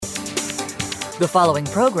The following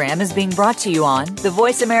program is being brought to you on the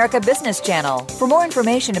Voice America Business Channel. For more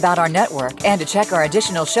information about our network and to check our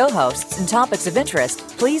additional show hosts and topics of interest,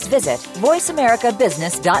 please visit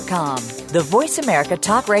voiceamericabusiness.com. The Voice America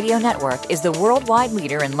Talk Radio Network is the worldwide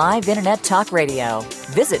leader in live Internet talk radio.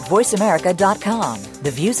 Visit voiceamerica.com. The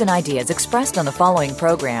views and ideas expressed on the following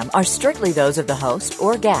program are strictly those of the host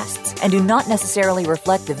or guests and do not necessarily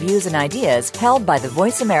reflect the views and ideas held by the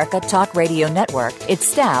Voice America Talk Radio Network, its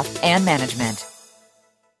staff, and management.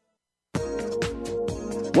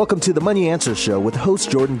 Welcome to the Money Answer Show with host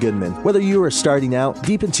Jordan Goodman. Whether you are starting out,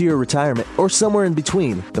 deep into your retirement, or somewhere in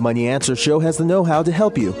between, the Money Answer Show has the know-how to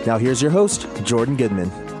help you. Now here's your host, Jordan Goodman.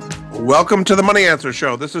 Welcome to the Money Answer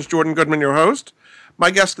Show. This is Jordan Goodman, your host. My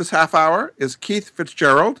guest this half hour is Keith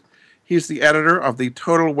Fitzgerald. He's the editor of the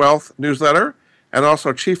Total Wealth newsletter and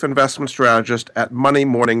also chief investment strategist at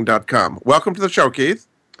moneymorning.com. Welcome to the show, Keith.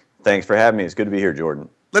 Thanks for having me. It's good to be here, Jordan.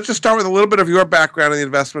 Let's just start with a little bit of your background in the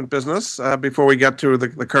investment business before we get to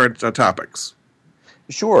the current topics.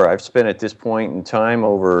 Sure. I've spent at this point in time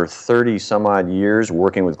over 30 some odd years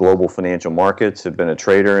working with global financial markets. I've been a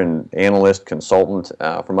trader and analyst, consultant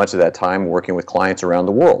for much of that time working with clients around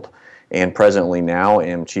the world. And presently now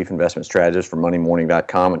am chief investment strategist for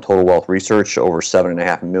moneymorning.com and Total Wealth Research. Over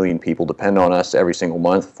 7.5 million people depend on us every single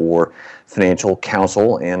month for financial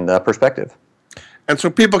counsel and perspective. And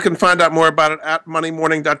so people can find out more about it at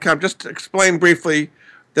moneymorning.com. Just to explain briefly,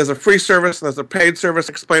 there's a free service and there's a paid service.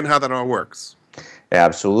 Explain how that all works.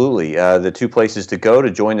 Absolutely. The two places to go to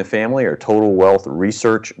join the family are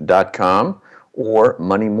totalwealthresearch.com or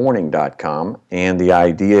moneymorning.com. And the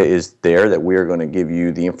idea is there that we are going to give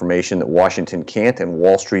you the information that Washington can't and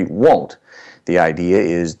Wall Street won't. The idea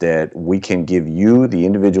is that we can give you, the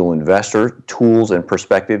individual investor, tools and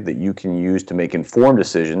perspective that you can use to make informed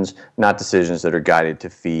decisions, not decisions that are guided to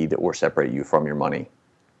feed or separate you from your money.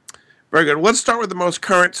 Very good. Let's start with the most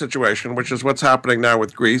current situation, which is what's happening now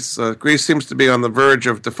with Greece. Greece seems to be on the verge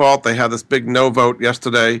of default. They had this big no vote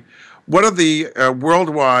yesterday. What are the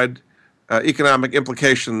worldwide economic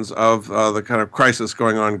implications of the kind of crisis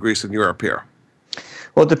going on in Greece and Europe here?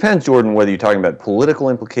 Well, it depends, Jordan, whether you're talking about political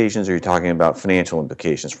implications or you're talking about financial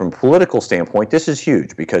implications. From a political standpoint, this is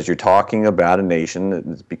huge because you're talking about a nation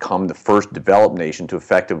that's become the first developed nation to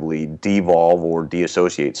effectively devolve or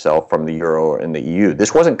deassociate itself from the euro and the EU.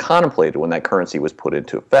 This wasn't contemplated when that currency was put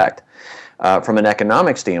into effect. From an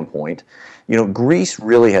economic standpoint, Greece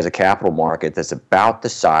really has a capital market that's about the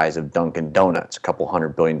size of Dunkin' Donuts, a couple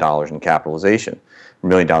 $100 billion in capitalization. $1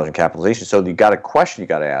 million in capitalization. So a question you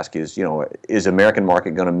got to ask is, is American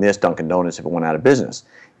market going to miss Dunkin' Donuts if it went out of business?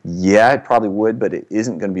 Yeah, it probably would, but it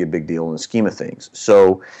isn't going to be a big deal in the scheme of things.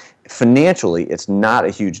 So financially, it's not a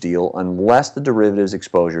huge deal unless the derivatives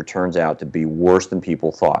exposure turns out to be worse than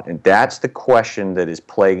people thought. And that's the question that is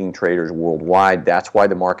plaguing traders worldwide. That's why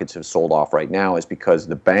the markets have sold off right now, is because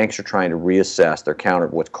the banks are trying to reassess their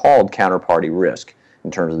what's called counterparty risk in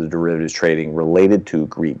terms of the derivatives trading related to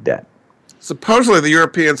Greek debt. Supposedly, the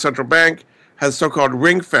European Central Bank has so-called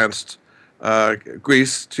ring-fenced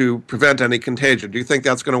Greece to prevent any contagion. Do you think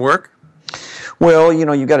that's going to work? Well,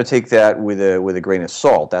 you've got to take that with a grain of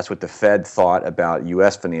salt. That's what the Fed thought about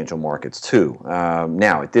U.S. financial markets, too.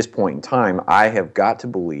 Now, at this point in time, I have got to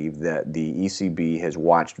believe that the ECB has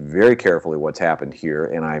watched very carefully what's happened here,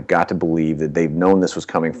 and I've got to believe that they've known this was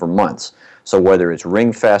coming for months. So whether it's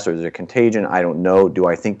ring-fest or there's a contagion, I don't know. Do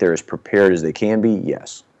I think they're as prepared as they can be?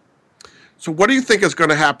 Yes. So what do you think is going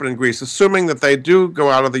to happen in Greece, assuming that they do go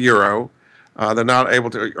out of the euro, they're not able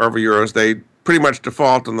to over euros, they pretty much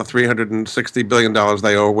default on the $360 billion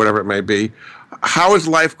they owe, whatever it may be. How is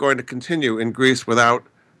life going to continue in Greece without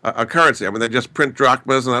a currency? I mean, they just print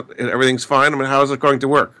drachmas and everything's fine. I mean, how is it going to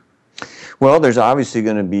work? Well, there's obviously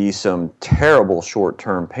going to be some terrible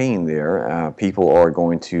short-term pain there. People are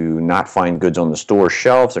going to not find goods on the store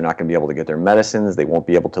shelves. They're not going to be able to get their medicines. They won't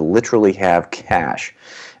be able to literally have cash.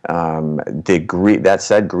 That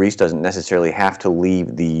said, Greece doesn't necessarily have to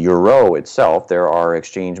leave the euro itself. There are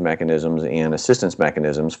exchange mechanisms and assistance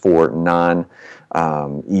mechanisms for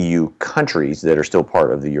non-EU countries that are still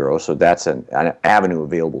part of the euro, so that's an avenue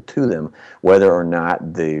available to them. Whether or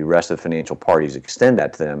not the rest of the financial parties extend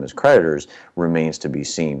that to them as creditors remains to be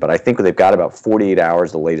seen. But I think they've got about 48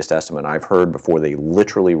 hours, the latest estimate I've heard, before they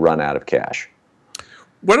literally run out of cash.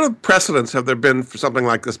 What other precedents have there been for something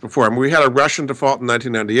like this before? I mean, we had a Russian default in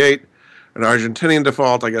 1998, an Argentinian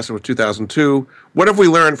default, I guess it was 2002. What have we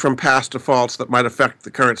learned from past defaults that might affect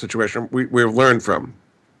the current situation we've learned from?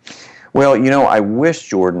 Well, I wish,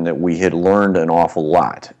 Jordan, that we had learned an awful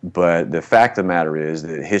lot. But the fact of the matter is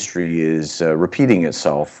that history is repeating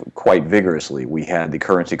itself quite vigorously. We had the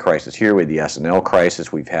currency crisis here. We had the S&L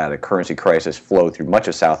crisis. We've had a currency crisis flow through much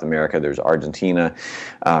of South America. There's Argentina.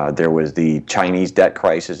 There was the Chinese debt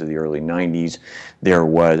crisis of the early 90s. There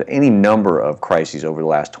was any number of crises over the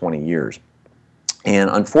last 20 years.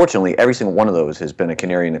 And unfortunately, every single one of those has been a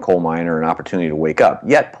canary in the coal mine or an opportunity to wake up.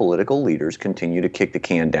 Yet political leaders continue to kick the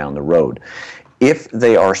can down the road. If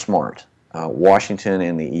they are smart, Washington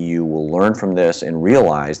and the EU will learn from this and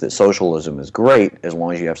realize that socialism is great as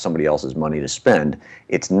long as you have somebody else's money to spend.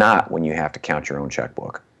 It's not when you have to count your own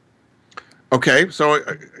checkbook. Okay, so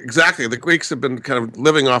exactly. The Greeks have been kind of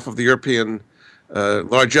living off of the European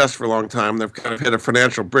largesse for a long time. They've kind of hit a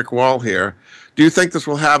financial brick wall here. Do you think this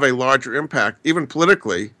will have a larger impact, even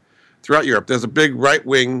politically, throughout Europe? There's a big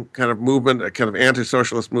right-wing kind of movement, a kind of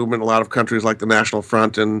anti-socialist movement in a lot of countries like the National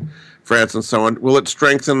Front in France and so on. Will it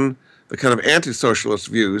strengthen the kind of anti-socialist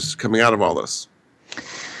views coming out of all this?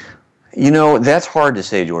 That's hard to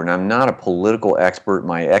say, Jordan. I'm not a political expert.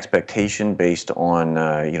 My expectation based on,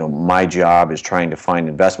 my job is trying to find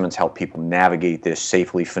investments, help people navigate this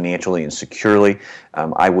safely, financially, and securely.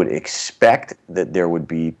 I would expect that there would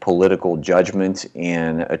be political judgment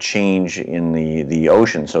and a change in the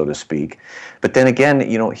ocean, so to speak. But then again,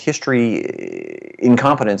 history,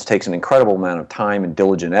 incompetence takes an incredible amount of time and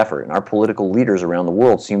diligent effort, and our political leaders around the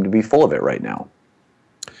world seem to be full of it right now.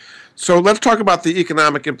 So let's talk about the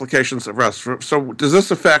economic implications of us. So does this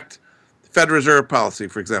affect Federal Reserve policy,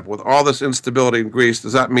 for example? With all this instability in Greece,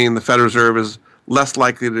 does that mean the Federal Reserve is less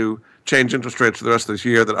likely to change interest rates for the rest of this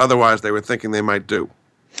year than otherwise they were thinking they might do?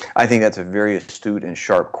 I think that's a very astute and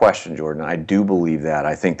sharp question, Jordan. I do believe that.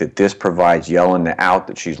 I think that this provides Yellen the out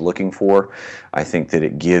that she's looking for. I think that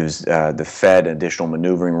it gives the Fed additional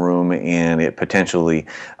maneuvering room, and it potentially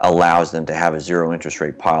allows them to have a zero interest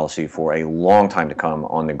rate policy for a long time to come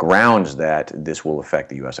on the grounds that this will affect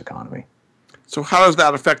the U.S. economy. So how does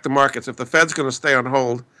that affect the markets? If the Fed's going to stay on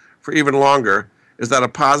hold for even longer, is that a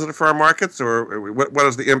positive for our markets, or what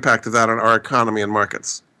is the impact of that on our economy and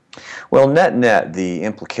markets? Well, net, the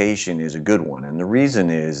implication is a good one, and the reason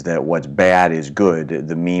is that what's bad is good.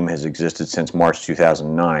 The meme has existed since March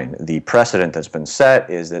 2009. The precedent that's been set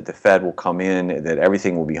is that the Fed will come in, that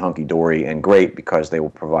everything will be hunky-dory and great because they will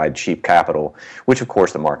provide cheap capital, which of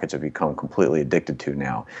course the markets have become completely addicted to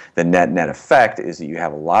now. The net effect is that you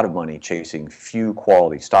have a lot of money chasing few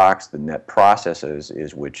quality stocks. The net process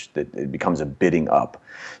is which that it becomes a bidding up.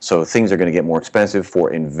 So things are going to get more expensive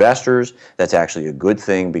for investors. That's actually a good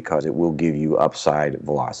thing because it will give you upside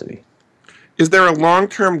velocity. Is there a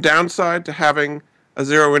long-term downside to having a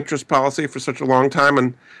zero-interest policy for such a long time?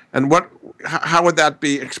 And how would that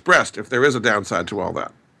be expressed if there is a downside to all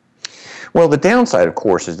that? Well, the downside, of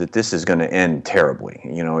course, is that this is going to end terribly.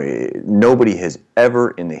 Nobody has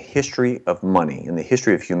ever in the history of money, in the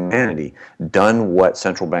history of humanity, done what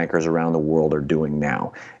central bankers around the world are doing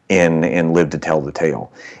now and live to tell the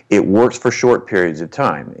tale. It works for short periods of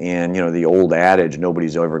time. And, the old adage,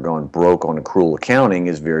 nobody's ever gone broke on accrual accounting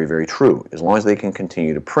is very, very true. As long as they can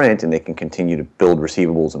continue to print and they can continue to build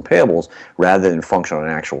receivables and payables rather than function on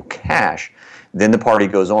actual cash, then the party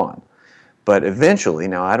goes on. But eventually,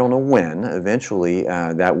 now I don't know when, eventually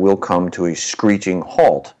that will come to a screeching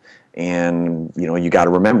halt. And, you got to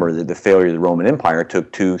remember that the failure of the Roman Empire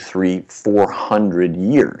took 200, 300, 400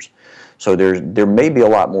 years. So there may be a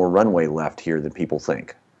lot more runway left here than people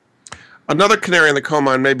think. Another canary in the coal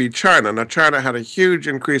mine may be China. Now, China had a huge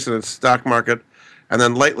increase in its stock market, and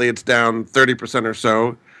then lately it's down 30% or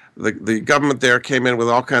so. The government there came in with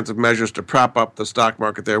all kinds of measures to prop up the stock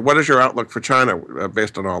market there. What is your outlook for China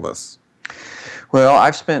based on all this? Well,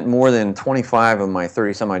 I've spent more than 25 of my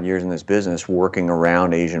 30-some-odd years in this business working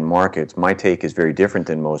around Asian markets. My take is very different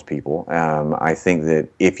than most people. I think that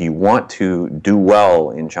if you want to do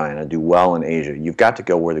well in China, do well in Asia, you've got to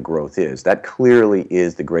go where the growth is. That clearly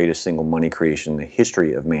is the greatest single money creation in the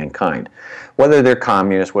history of mankind. Whether they're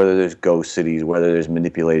communists, whether there's ghost cities, whether there's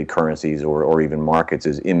manipulated currencies or even markets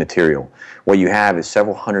is immaterial. What you have is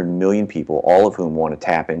several hundred million people, all of whom want to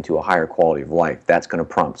tap into a higher quality of life. That's going to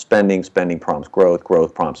prompt spending, spending prompts growth,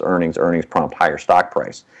 growth prompts earnings, earnings prompt higher stock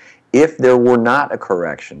price. If there were not a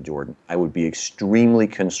correction, Jordan, I would be extremely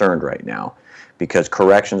concerned right now because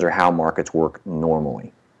corrections are how markets work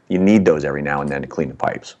normally. You need those every now and then to clean the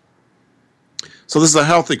pipes. So this is a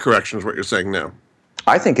healthy correction is what you're saying now?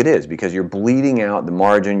 I think it is, because you're bleeding out the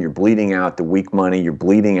margin, you're bleeding out the weak money, you're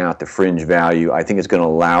bleeding out the fringe value. I think it's going to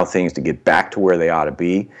allow things to get back to where they ought to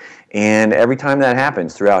be. And every time that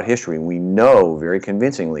happens throughout history, we know very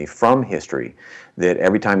convincingly from history that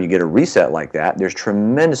every time you get a reset like that, there's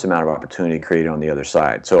tremendous amount of opportunity created on the other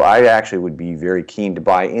side. So I actually would be very keen to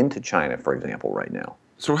buy into China, for example, right now.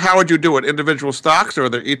 So how would you do it? Individual stocks, or are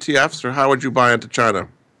there ETFs, or how would you buy into China?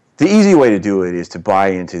 The easy way to do it is to buy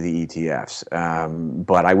into the ETFs,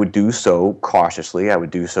 but I would do so cautiously. I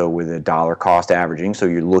would do so with a dollar cost averaging, so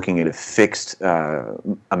you're looking at a fixed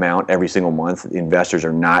amount every single month. Investors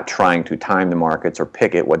are not trying to time the markets or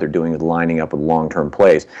pick it. What they're doing is lining up with long-term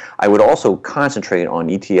plays. I would also concentrate on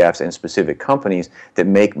ETFs and specific companies that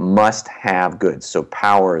make must-have goods. So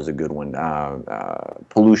power is a good one.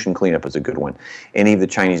 Pollution cleanup is a good one. Any of the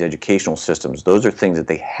Chinese educational systems, those are things that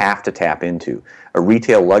they have to tap into. A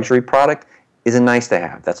retail luxury product is a nice to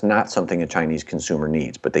have. That's not something a Chinese consumer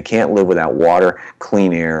needs, but they can't live without water,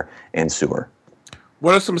 clean air, and sewer.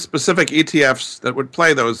 What are some specific ETFs that would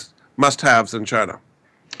play those must-haves in China?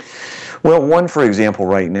 Well, one, for example,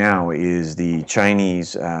 right now is the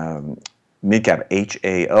Chinese mid-cap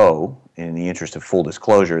HAO. In the interest of full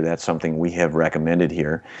disclosure, that's something we have recommended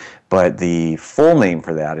here. But the full name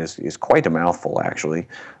for that is quite a mouthful, actually.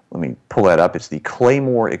 Let me pull that up. It's the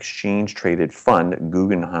Claymore Exchange Traded Fund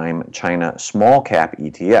Guggenheim China Small Cap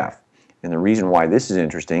ETF. And the reason why this is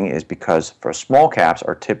interesting is because for small caps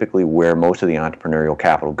are typically where most of the entrepreneurial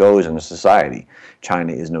capital goes in a society.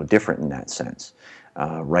 China is no different in that sense.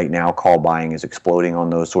 Right now, call buying is exploding on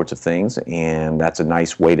those sorts of things, and that's a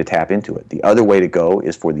nice way to tap into it. The other way to go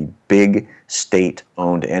is for the big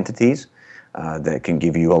state-owned entities that can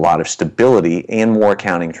give you a lot of stability and more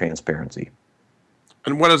accounting transparency.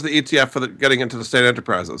 And what is the ETF for getting into the state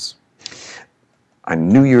enterprises? I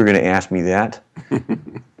knew you were going to ask me that.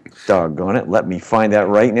 Doggone it. Let me find that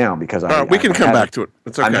right now, because we can come back to it.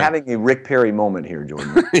 It's okay. I'm having a Rick Perry moment here,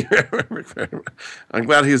 Jordan. I'm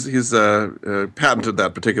glad he's patented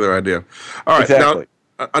that particular idea. All right. Exactly.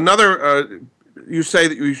 Now, another, you say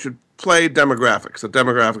that you should play demographics. The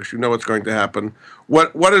demographics, you know what's going to happen.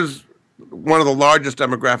 What is one of the largest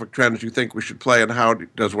demographic trends you think we should play, and how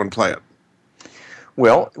does one play it?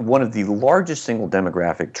 Well, one of the largest single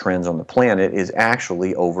demographic trends on the planet is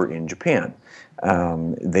actually over in Japan.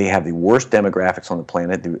 They have the worst demographics on the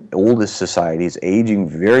planet. The oldest society is aging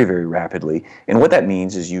very, very rapidly. And what that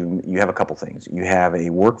means is you have a couple things. You have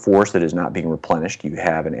a workforce that is not being replenished. You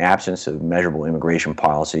have an absence of measurable immigration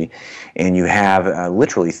policy. And you have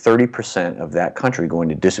literally 30% of that country going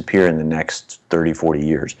to disappear in the next 30, 40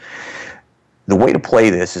 years. The way to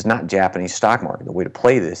play this is not Japanese stock market. The way to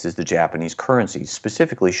play this is the Japanese currency,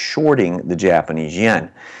 specifically shorting the Japanese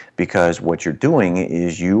yen, because what you're doing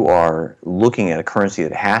is you are looking at a currency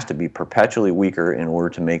that has to be perpetually weaker in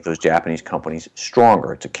order to make those Japanese companies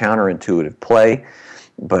stronger. It's a counterintuitive play,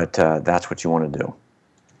 but that's what you want to do.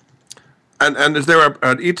 And is there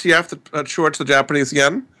an ETF that shorts the Japanese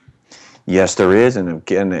yen? Yes, there is, and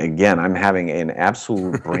again, I'm having an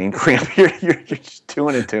absolute brain cramp here. You're just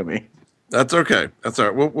doing it to me. That's okay. That's all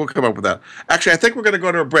right. We'll come up with that. Actually, I think we're going to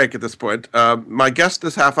go to a break at this point. My guest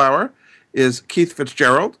this half hour is Keith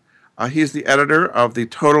Fitzgerald. He's the editor of the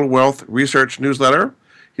Total Wealth Research newsletter.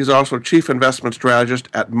 He's also chief investment strategist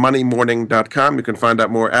at moneymorning.com. You can find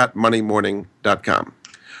out more at moneymorning.com.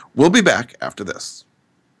 We'll be back after this.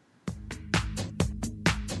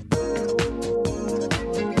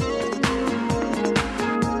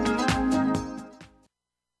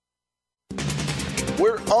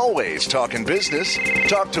 We're always talking business.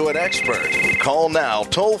 Talk to an expert. Call now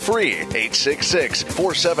toll free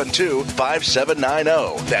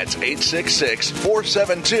 866-472-5790. That's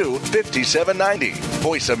 866-472-5790.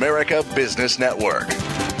 Voice America Business Network.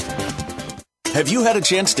 Have you had a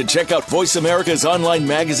chance to check out Voice America's online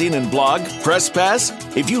magazine and blog, Press Pass?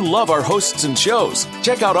 If you love our hosts and shows,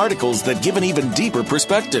 check out articles that give an even deeper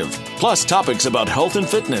perspective. Plus topics about health and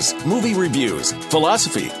fitness, movie reviews,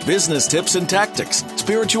 philosophy, business tips and tactics,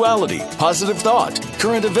 spirituality, positive thought,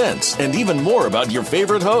 current events, and even more about your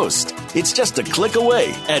favorite host. It's just a click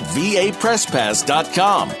away at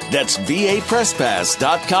vapresspass.com. That's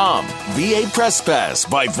vapresspass.com. VA Press Pass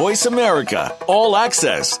by Voice America. All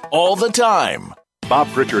access, all the time. Bob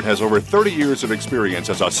Pritchard has over 30 years of experience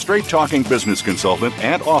as a straight-talking business consultant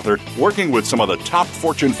and author working with some of the top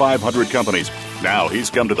Fortune 500 companies. Now he's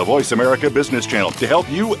come to the Voice America Business Channel to help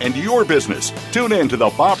you and your business. Tune in to the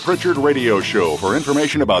Bob Pritchard Radio Show for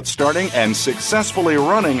information about starting and successfully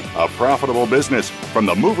running a profitable business. From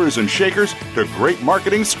the movers and shakers to great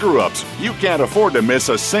marketing screw-ups, you can't afford to miss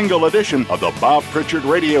a single edition of the Bob Pritchard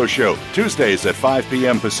Radio Show. Tuesdays at 5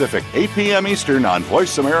 p.m. Pacific, 8 p.m. Eastern on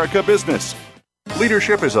Voice America Business.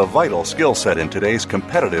 Leadership is a vital skill set in today's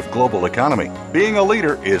competitive global economy. Being a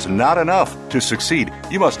leader is not enough. To succeed,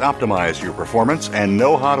 you must optimize your performance and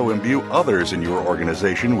know how to imbue others in your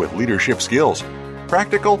organization with leadership skills.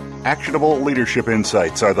 Practical, actionable leadership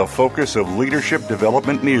insights are the focus of Leadership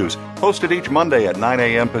Development News, hosted each Monday at 9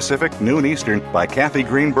 a.m. Pacific, noon Eastern by Kathy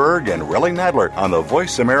Greenberg and Relly Nadler on the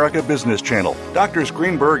Voice America Business Channel. Doctors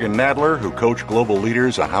Greenberg and Nadler, who coach global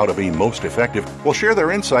leaders on how to be most effective, will share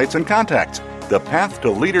their insights and contacts. The path to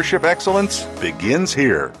leadership excellence begins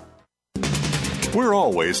here. We're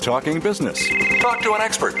always talking business. Talk to an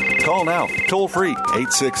expert. Call now, toll free,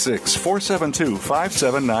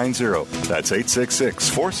 866-472-5790. That's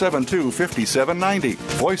 866-472-5790.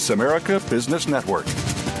 Voice America Business Network.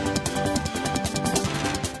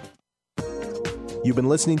 You've been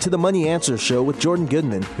listening to the Money Answer Show with Jordan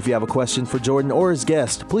Goodman. If you have a question for Jordan or his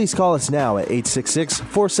guest, please call us now at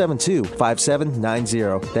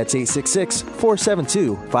 866-472-5790. That's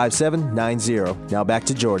 866-472-5790. Now back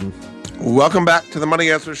to Jordan. Welcome back to the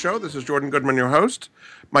Money Answer Show. This is Jordan Goodman, your host.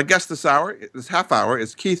 My guest this half hour,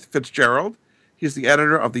 is Keith Fitzgerald. He's the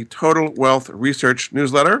editor of the Total Wealth Research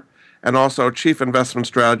newsletter and also chief investment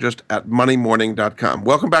strategist at moneymorning.com.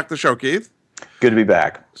 Welcome back to the show, Keith. Good to be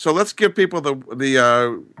back. So let's give people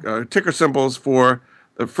the ticker symbols for,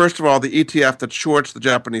 first of all, the ETF that shorts the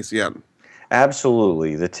Japanese yen.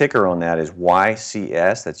 Absolutely. The ticker on that is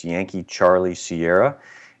YCS. That's Yankee Charlie Sierra.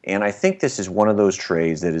 And I think this is one of those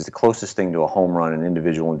trades that is the closest thing to a home run an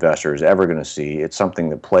individual investor is ever going to see. It's something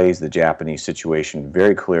that plays the Japanese situation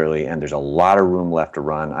very clearly, and there's a lot of room left to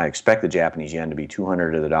run. I expect the Japanese yen to be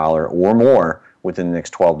 200 to the dollar or more within the next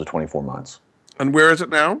 12 to 24 months. And where is it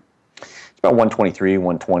now? It's about 123,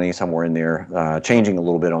 120, somewhere in there, changing a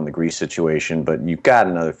little bit on the Greece situation, but you've got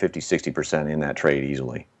another 50, 60% in that trade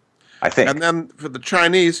easily, I think. And then for the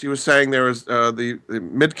Chinese, you were saying there was the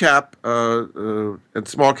mid-cap and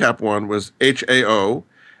small-cap one was HAO.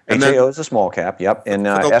 And HAO is a small cap, yep. And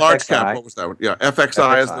for the FXI, large cap, what was that one? Yeah,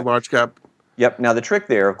 FXI is the large cap. Yep. Now, the trick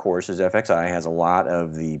there, of course, is FXI has a lot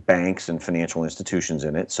of the banks and financial institutions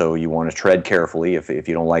in it, so you want to tread carefully if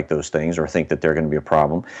you don't like those things or think that they're going to be a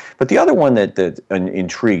problem. But the other one that's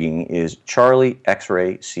intriguing is Charlie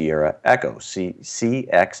X-Ray Sierra Echo,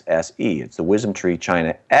 CXSE. It's the Wisdom Tree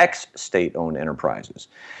China X state-owned enterprises.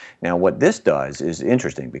 Now, what this does is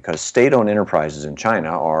interesting because state-owned enterprises in China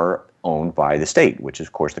are owned by the state, which is,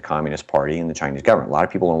 of course, the Communist Party and the Chinese government. A lot of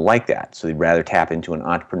people don't like that, so they'd rather tap into an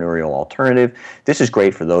entrepreneurial alternative. This is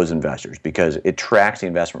great for those investors because it tracks the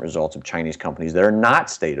investment results of Chinese companies that are not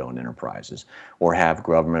state-owned enterprises or have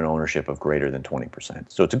government ownership of greater than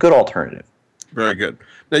 20%. So it's a good alternative. Very good.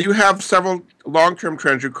 Now, you have several long-term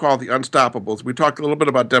trends you call the unstoppables. We talked a little bit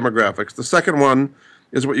about demographics. The second one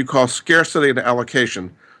is what you call scarcity and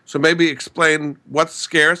allocation. So maybe explain what's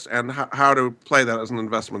scarce and how to play that as an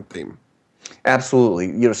investment theme. Absolutely.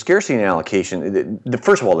 You know, scarcity and allocation,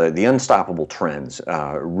 first of all, the unstoppable trends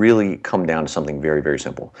really come down to something very, very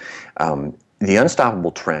simple. The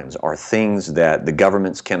unstoppable trends are things that the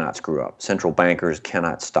governments cannot screw up. Central bankers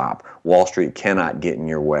cannot stop. Wall Street cannot get in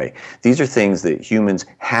your way. These are things that humans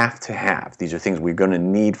have to have. These are things we're going to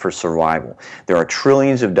need for survival. There are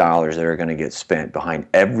trillions of dollars that are going to get spent behind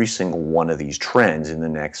every single one of these trends in the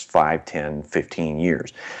next 5, 10, 15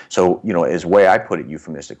 years. So, you know, as the way I put it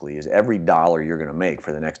euphemistically is every dollar you're going to make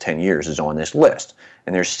for the next 10 years is on this list.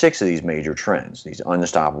 And there's 6 of these major trends, these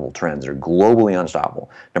unstoppable trends that are globally unstoppable.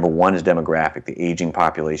 Number 1 is demographic, the aging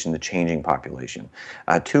population, the changing population.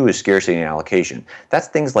 2 is scarcity and allocation. That's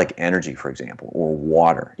things like energy, for example, or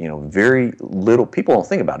water. You know, very little, people don't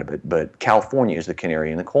think about it, but California is the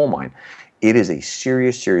canary in the coal mine. It is a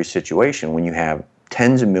serious, serious situation when you have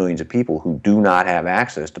tens of millions of people who do not have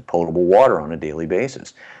access to potable water on a daily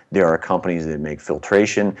basis. There are companies that make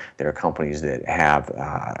filtration. There are companies that have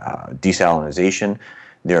desalination.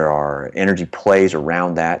 There are energy plays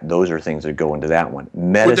around that. Those are things that go into that one.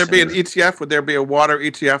 Would there be an ETF? Would there be a water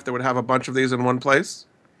ETF that would have a bunch of these in one place?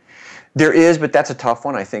 There is, but that's a tough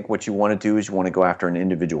one. I think what you want to do is you want to go after an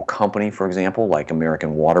individual company, for example, like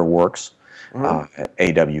American Water Works.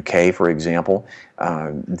 AWK, for example.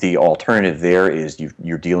 The alternative there is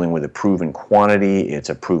you're dealing with a proven quantity, it's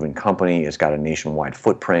a proven company, it's got a nationwide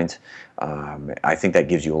footprint. I think that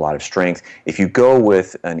gives you a lot of strength. If you go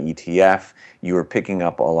with an ETF, you are picking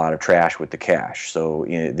up a lot of trash with the cash. So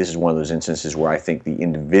this is one of those instances where I think the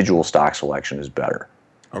individual stock selection is better.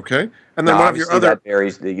 Okay. And then one of your other... that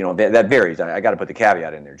varies, that varies. I got to put the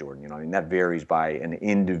caveat in there, Jordan. That varies by an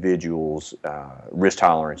individual's risk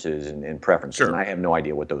tolerances and preferences. Sure. And I have no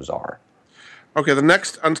idea what those are. Okay, the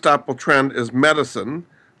next unstoppable trend is medicine.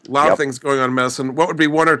 A lot of things going on in medicine. What would be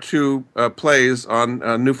one or two plays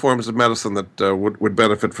on new forms of medicine that would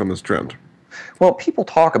benefit from this trend? Well, people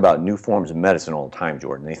talk about new forms of medicine all the time,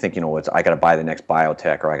 Jordan. They think, I got to buy the next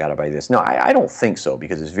biotech or I got to buy this. No, I don't think so,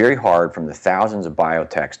 because it's very hard from the thousands of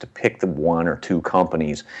biotechs to pick the one or two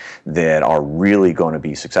companies that are really going to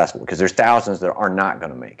be successful, because there's thousands that are not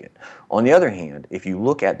going to make it. On the other hand, if you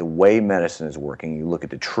look at the way medicine is working, you look at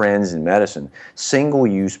the trends in medicine,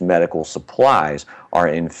 single-use medical supplies are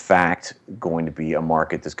in fact going to be a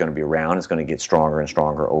market that's going to be around. It's going to get stronger and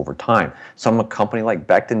stronger over time. A company like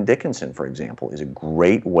Becton Dickinson, for example, is a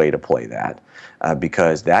great way to play that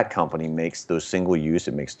because that company makes those single-use,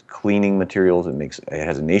 it makes cleaning materials, it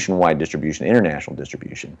has a nationwide distribution, international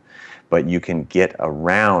distribution. But you can get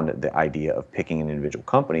around the idea of picking an individual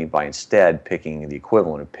company by instead picking the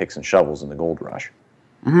equivalent of picks and shovels in the gold rush.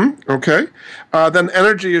 Okay. Then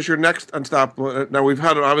energy is your next unstoppable. Now, we've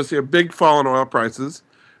had obviously a big fall in oil prices.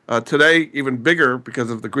 Today, even bigger because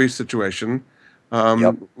of the Greece situation.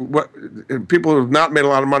 People have not made a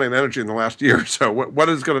lot of money in energy in the last year. So what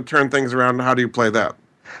is going to turn things around, and how do you play that?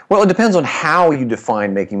 Well, it depends on how you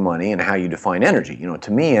define making money and how you define energy.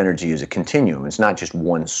 To me, energy is a continuum. It's not just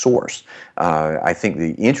one source. I think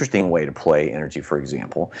the interesting way to play energy, for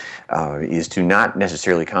example, is to not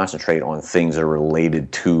necessarily concentrate on things that are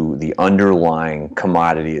related to the underlying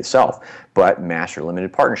commodity itself, but master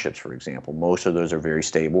limited partnerships, for example. Most of those are very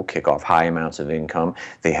stable, kick off high amounts of income.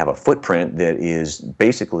 They have a footprint that is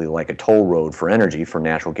basically like a toll road for energy, for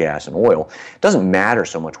natural gas and oil. It doesn't matter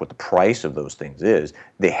so much what the price of those things is.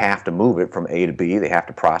 They have to move it from A to B. They have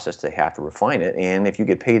to process, they have to refine it. And if you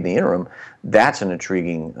get paid in the interim, that's an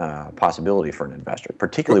intriguing possibility for an investor,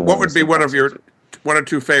 particularly what would be one of your one or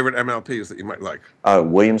two favorite MLPs that you might like?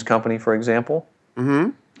 Williams Company, for example,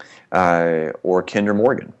 or Kinder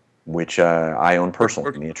Morgan, which I own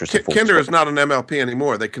personally in the interest of full Kinder is not an MLP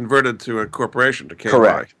anymore. They converted to a corporation, to KY.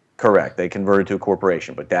 Correct. They converted to a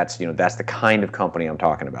corporation, but that's the kind of company I'm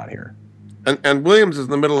talking about here. And Williams is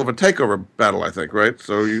in the middle of a takeover battle, I think, right?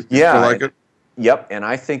 So you feel like it? Yep, and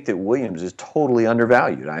I think that Williams is totally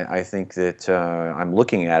undervalued. I think that I'm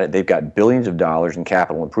looking at it. They've got billions of dollars in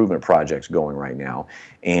capital improvement projects going right now,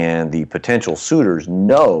 and the potential suitors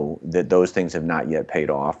know that those things have not yet paid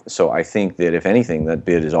off. So I think that, if anything, that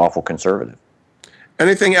bid is awful conservative.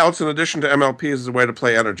 Anything else in addition to MLPs as a way to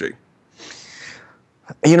play energy?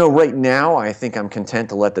 Right now, I think I'm content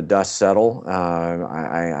to let the dust settle.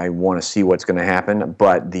 I want to see what's going to happen.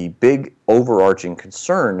 But the big overarching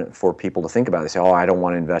concern for people to think about, they say, I don't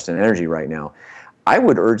want to invest in energy right now. I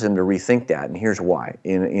would urge them to rethink that, and here's why.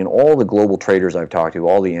 In all the global traders I've talked to,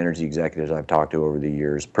 all the energy executives I've talked to over the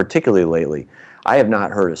years, particularly lately, I have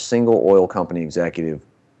not heard a single oil company executive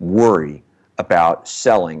worry about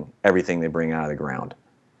selling everything they bring out of the ground.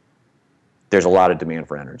 There's a lot of demand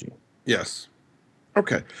for energy. Yes.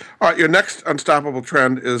 Okay. All right. Your next unstoppable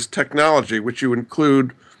trend is technology, which you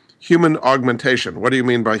include human augmentation. What do you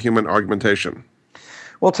mean by human augmentation?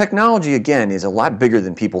 Well, technology, again, is a lot bigger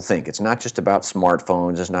than people think. It's not just about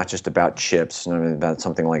smartphones. It's not just about chips, about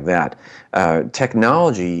something like that.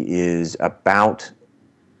 Technology is about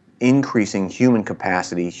increasing human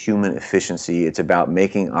capacity, human efficiency. It's about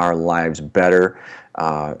making our lives better,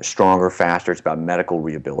 stronger, faster. It's about medical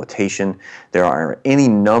rehabilitation. There are any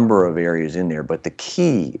number of areas in there, but the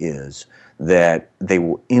key is that they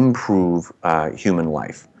will improve human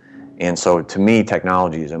life. And so, to me,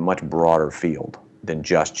 technology is a much broader field than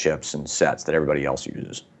just chips and sets that everybody else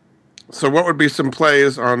uses. So what would be some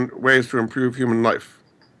plays on ways to improve human life?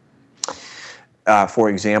 For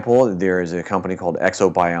example, there is a company called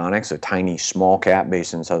Exobionics, a tiny small cap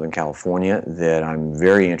based in Southern California, that I'm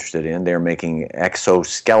very interested in. They're making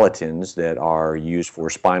exoskeletons that are used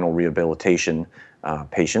for spinal rehabilitation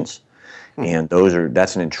patients. And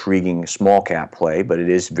that's an intriguing small cap play, but it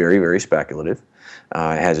is very, very speculative.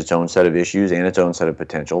 It has its own set of issues and its own set of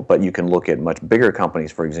potential, but you can look at much bigger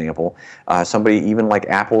companies, for example, somebody even like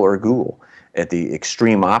Apple or Google. at the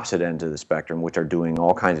extreme opposite end of the spectrum, which are doing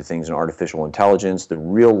all kinds of things in artificial intelligence. The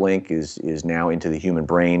real link is now into the human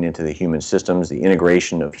brain, into the human systems. The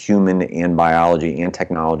integration of human and biology and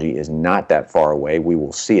technology is not that far away. We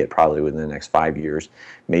will see it probably within the next 5 years,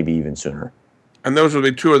 maybe even sooner. And those would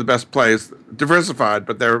be two of the best plays, diversified,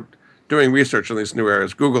 but they're doing research in these new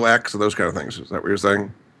areas, Google X and those kind of things. Is that what you're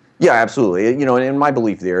saying? Yeah, absolutely. You know, and my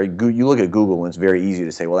belief there, you look at Google and it's very easy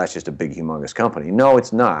to say, well, that's just a big, humongous company. No,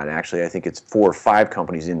 it's not. Actually, I think it's 4 or 5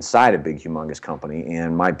 companies inside a big, humongous company.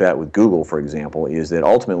 And my bet with Google, for example, is that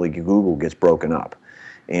ultimately Google gets broken up.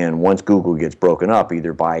 And once Google gets broken up,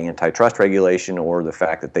 either by antitrust regulation or the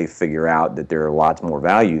fact that they figure out that there are lots more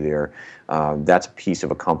value there, that's a piece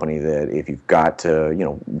of a company that if you've got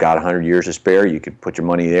 100 years to spare, you could put your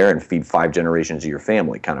money there and feed 5 generations of your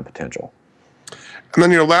family kind of potential. And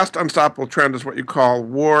then your last unstoppable trend is what you call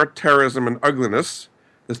war, terrorism, and ugliness.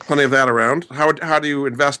 There's plenty of that around. How do you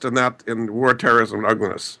invest in that, in war, terrorism, and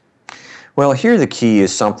ugliness? Well, here the key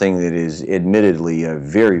is something that is admittedly a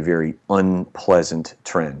very, very unpleasant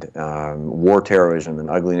trend. War, terrorism, and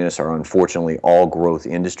ugliness are unfortunately all growth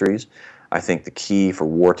industries. I think the key for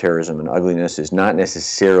war, terrorism, and ugliness is not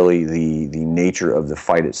necessarily the nature of the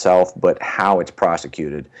fight itself, but how it's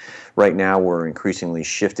prosecuted. Right now, we're increasingly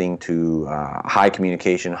shifting to high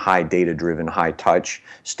communication, high data-driven, high-touch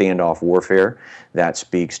standoff warfare. That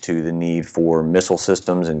speaks to the need for missile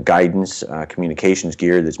systems and guidance, communications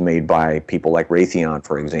gear that's made by people like Raytheon,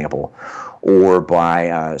 for example, or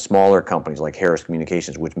by smaller companies like Harris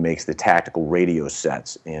Communications, which makes the tactical radio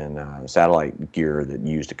sets and satellite gear that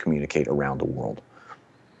you use to communicate around the world.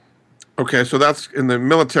 Okay, so that's in the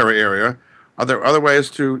military area. Are there other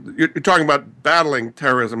ways to... You're talking about battling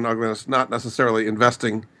terrorism and ugliness, not necessarily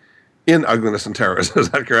investing in ugliness and terrorism.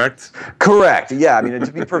 Is that correct? Correct. Yeah. I mean,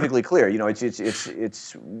 to be perfectly clear,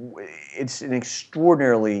 it's an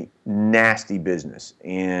extraordinarily nasty business,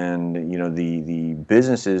 and the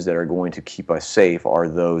businesses that are going to keep us safe are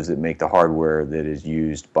those that make the hardware that is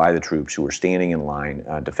used by the troops who are standing in line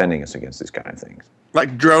defending us against these kind of things.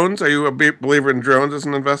 Like drones? Are you a believer in drones as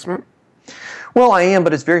an investment? Well, I am,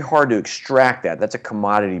 but it's very hard to extract that. That's a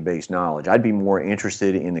commodity-based knowledge. I'd be more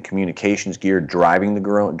interested in the communications gear driving the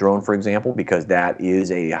drone, for example, because that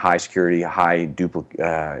is a high-security,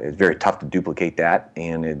 it's very tough to duplicate that,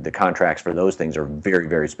 and the contracts for those things are very,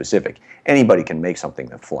 very specific. Anybody can make something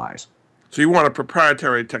that flies. So you want a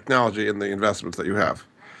proprietary technology in the investments that you have?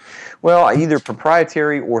 Well, either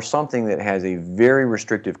proprietary or something that has a very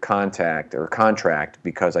restrictive contract,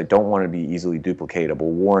 because I don't want to be easily duplicatable.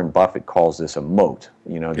 Warren Buffett calls this a moat.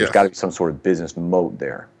 There's got to be some sort of business moat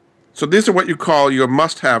there. So these are what you call your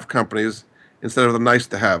must-have companies instead of the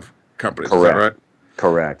nice-to-have companies. Correct. Is that right?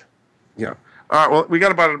 Correct. Yeah. All right, well, we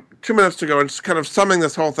got about 2 minutes to go, and just kind of summing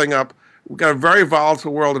this whole thing up, we've got a very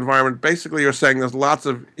volatile world environment. Basically, you're saying there's lots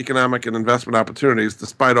of economic and investment opportunities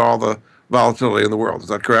despite all the volatility in the world. Is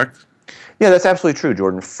that correct? Yeah, that's absolutely true,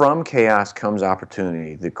 Jordan. From chaos comes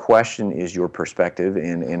opportunity. The question is your perspective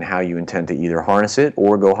and how you intend to either harness it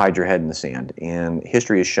or go hide your head in the sand. And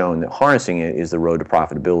history has shown that harnessing it is the road to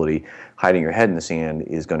profitability. Hiding your head in the sand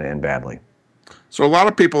is going to end badly. So a lot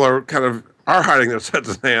of people are hiding their heads in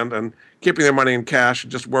the sand and keeping their money in cash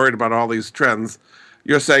and just worried about all these trends.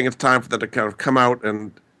 You're saying it's time for them to kind of come out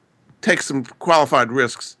and take some qualified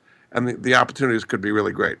risks, and the opportunities could be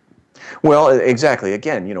really great. Well, exactly.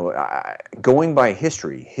 Again, going by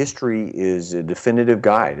history is a definitive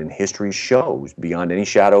guide, and history shows beyond any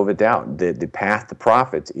shadow of a doubt that the path to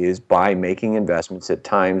profits is by making investments at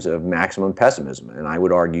times of maximum pessimism. And I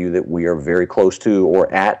would argue that we are very close to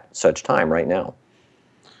or at such time right now.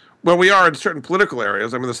 Well, we are in certain political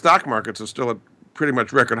areas. I mean, the stock markets are still at pretty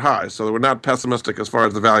much record highs, so we're not pessimistic as far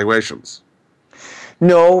as the valuations.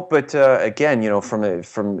 No, but again,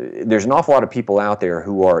 there's an awful lot of people out there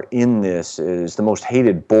who are in this as the most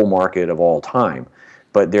hated bull market of all time.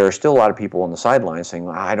 But there are still a lot of people on the sidelines saying,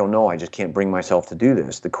 I don't know, I just can't bring myself to do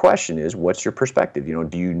this. The question is, what's your perspective?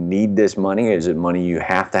 Do you need this money? Is it money you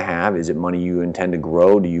have to have? Is it money you intend to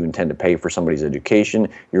grow? Do you intend to pay for somebody's education,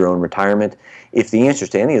 your own retirement? If the answers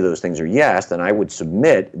to any of those things are yes, then I would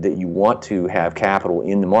submit that you want to have capital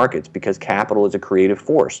in the markets, because capital is a creative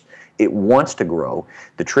force. It wants to grow.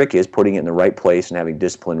 The trick is putting it in the right place and having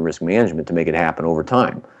disciplined risk management to make it happen over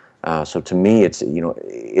time. So to me, it's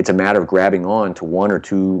a matter of grabbing on to one or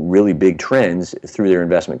two really big trends through their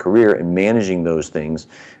investment career and managing those things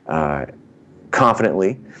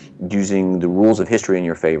confidently, using the rules of history in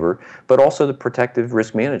your favor, but also the protective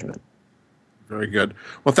risk management. Very good.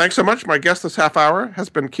 Well, thanks so much. My guest this half hour has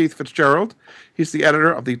been Keith Fitzgerald. He's the editor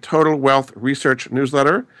of the Total Wealth Research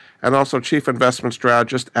newsletter and also chief investment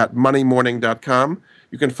strategist at moneymorning.com.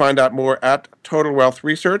 You can find out more at Total Wealth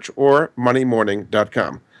Research or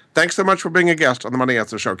moneymorning.com. Thanks so much for being a guest on the Money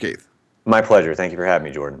Answer Show, Keith. My pleasure. Thank you for having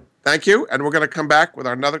me, Jordan. Thank you. And we're going to come back with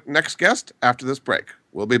our next guest after this break.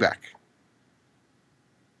 We'll be back.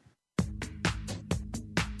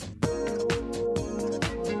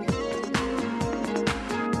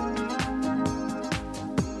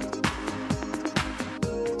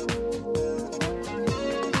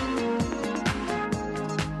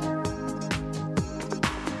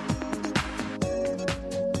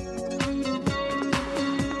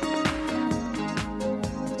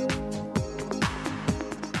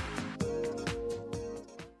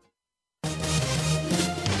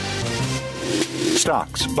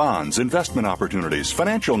 Stocks, bonds, investment opportunities,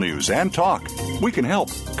 financial news, and talk. We can help.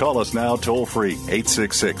 Call us now toll free,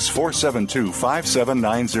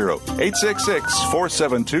 866-472-5790.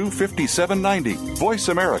 866-472-5790. Voice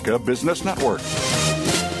America Business Network.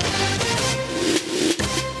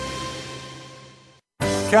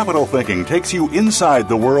 Capital Thinking takes you inside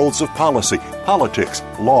the worlds of policy, politics,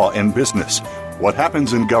 law, and business. What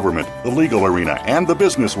happens in government, the legal arena, and the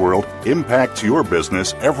business world impacts your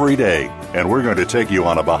business every day. And we're going to take you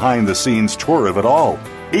on a behind-the-scenes tour of it all.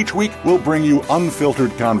 Each week, we'll bring you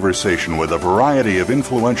unfiltered conversation with a variety of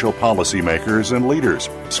influential policymakers and leaders.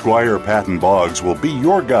 Squire Patton Boggs will be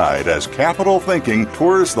your guide as Capital Thinking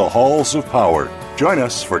tours the halls of power. Join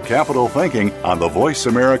us for Capital Thinking on the Voice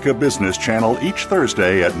America Business Channel each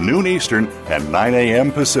Thursday at noon Eastern and 9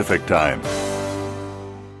 a.m. Pacific Time.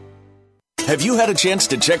 Have you had a chance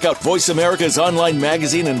to check out Voice America's online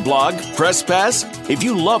magazine and blog, Press Pass? If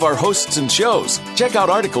you love our hosts and shows, check out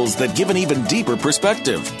articles that give an even deeper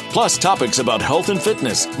perspective. Plus topics about health and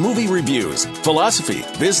fitness, movie reviews, philosophy,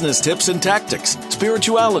 business tips and tactics,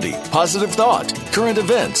 spirituality, positive thought, current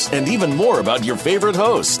events, and even more about your favorite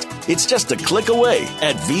host. It's just a click away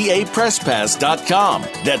at vapresspass.com.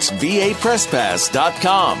 That's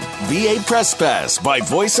vapresspass.com. VA Press Pass by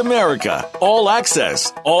Voice America. All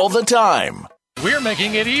access, all the time. We're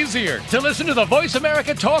making it easier to listen to the Voice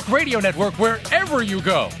America Talk Radio Network wherever you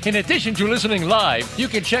go. In addition to listening live, you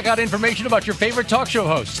can check out information about your favorite talk show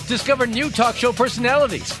hosts, discover new talk show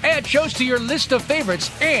personalities, add shows to your list of favorites,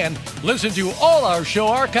 and listen to all our show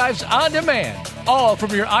archives on demand. All from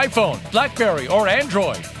your iPhone, BlackBerry, or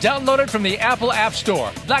Android. Download it from the Apple App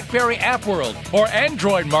Store, BlackBerry App World, or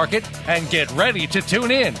Android Market, and get ready to tune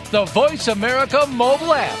in. The Voice America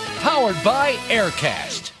mobile app, powered by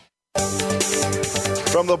Aircast.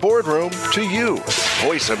 From the boardroom to you,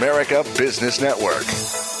 Voice America Business Network.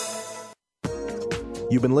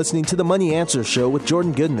 You've been listening to the Money Answer Show with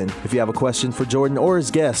Jordan Goodman. If you have a question for Jordan or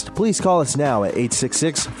his guest, please call us now at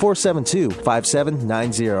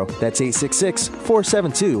 866-472-5790. That's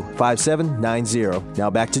 866-472-5790. Now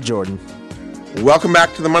back to Jordan. Welcome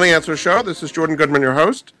back to the Money Answer Show. This is Jordan Goodman, your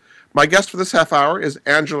host. My guest for this half hour is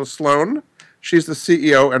Angela Sloan. She's the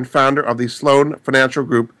CEO and founder of the Sloan Financial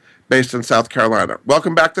Group based in South Carolina.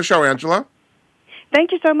 Welcome back to the show, Angela.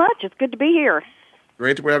 Thank you so much. It's good to be here.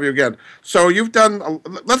 Great to have you again. So you've done,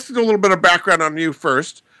 let's do a little bit of background on you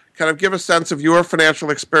first. Kind of give a sense of your financial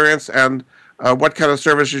experience and what kind of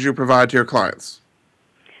services you provide to your clients.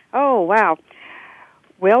 Oh, wow.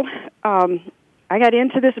 Well, I got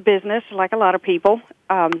into this business, like a lot of people,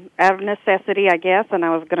 out of necessity, I guess, and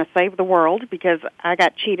I was going to save the world because I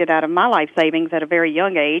got cheated out of my life savings at a very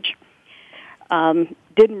young age.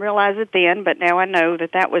 Didn't realize it then, but now I know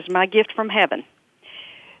that that was my gift from heaven.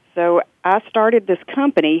 So I started this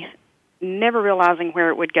company never realizing where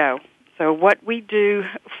it would go. So what we do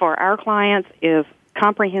for our clients is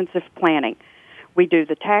comprehensive planning. We do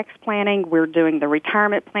the tax planning, we're doing the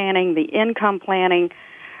retirement planning, the income planning,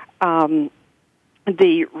 the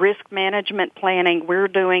risk management planning. We're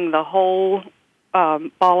doing the whole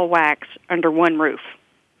ball of wax under one roof.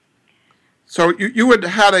 So you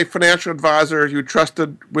had a financial advisor you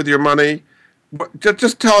trusted with your money.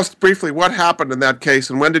 Just tell us briefly what happened in that case,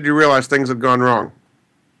 and when did you realize things had gone wrong?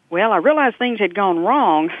 Well, I realized things had gone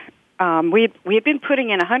wrong. We had been putting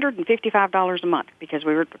in $155 a month because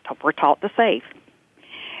we were taught to save,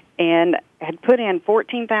 and had put in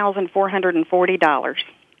 $14,440.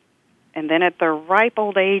 And then at the ripe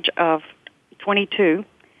old age of 22,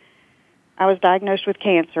 I was diagnosed with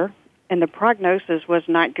cancer. And the prognosis was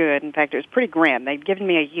not good. In fact, it was pretty grim. They'd given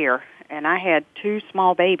me a year, and I had 2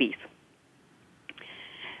 small babies.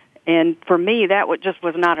 And for me, that just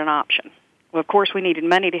was not an option. Well, of course, we needed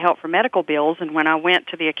money to help for medical bills, and when I went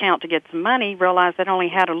to the account to get some money, realized I only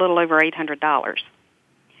had a little over $800.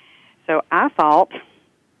 So I thought,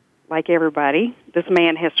 like everybody, this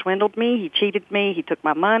man has swindled me, he cheated me, he took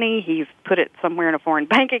my money, he's put it somewhere in a foreign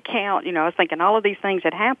bank account. I was thinking all of these things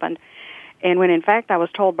had happened. And when in fact I was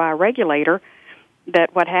told by a regulator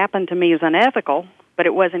that what happened to me is unethical, but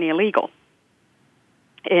it wasn't illegal.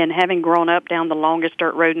 And having grown up down the longest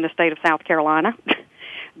dirt road in the state of South Carolina,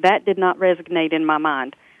 that did not resonate in my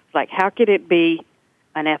mind. It's like, how could it be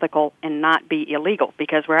unethical and not be illegal?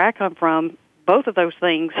 Because where I come from, both of those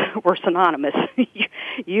things were synonymous.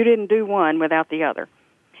 You didn't do one without the other.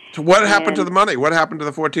 So what happened to the money? What happened to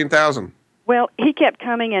the $14,000? Well, he kept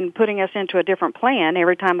coming and putting us into a different plan.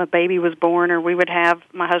 Every time a baby was born or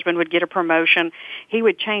my husband would get a promotion, he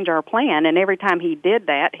would change our plan. And every time he did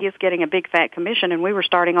that, he was getting a big fat commission, and we were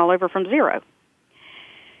starting all over from zero.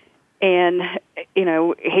 And,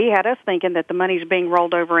 he had us thinking that the money's being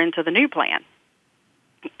rolled over into the new plan.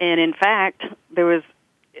 And in fact, there was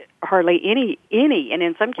hardly any, and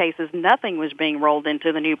in some cases nothing was being rolled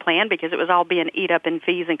into the new plan because it was all being eat up in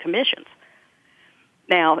fees and commissions.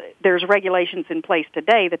 Now, there's regulations in place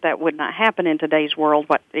today that would not happen in today's world,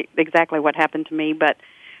 exactly what happened to me, but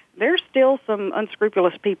there's still some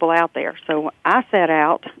unscrupulous people out there. So I set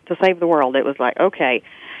out to save the world. It was like, okay,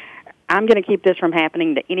 I'm going to keep this from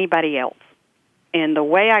happening to anybody else. And the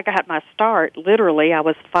way I got my start, literally, I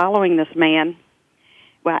was following this man.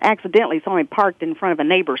 Well, I accidentally saw him parked in front of a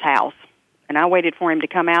neighbor's house, and I waited for him to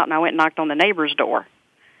come out, and I went and knocked on the neighbor's door.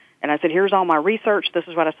 And I said, here's all my research. This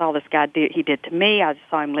is what I saw this guy did. He did to me. I just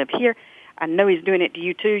saw him live here. I know he's doing it to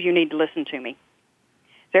you, too. You need to listen to me.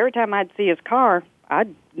 So every time I'd see his car,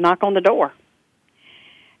 I'd knock on the door,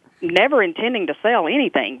 never intending to sell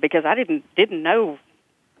anything because I didn't know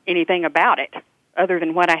anything about it other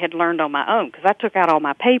than what I had learned on my own, because I took out all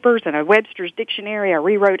my papers and a Webster's dictionary. I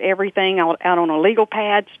rewrote everything out on a legal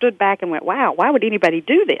pad, stood back and went, wow, why would anybody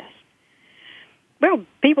do this? Well,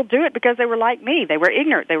 people do it because they were like me. They were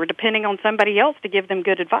ignorant. They were depending on somebody else to give them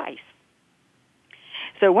good advice.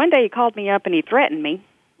 So one day he called me up and he threatened me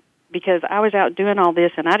because I was out doing all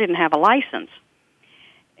this and I didn't have a license.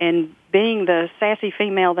 And being the sassy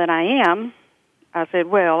female that I am, I said,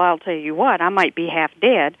 well, I'll tell you what, I might be half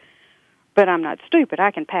dead, but I'm not stupid.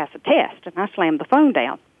 I can pass a test. And I slammed the phone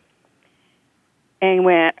down and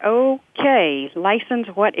went, okay, license,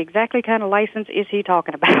 what exactly kind of license is he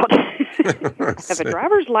talking about? I have a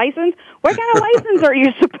driver's license? What kind of license are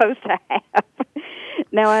you supposed to have?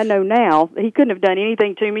 Now I know now he couldn't have done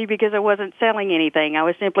anything to me because I wasn't selling anything. I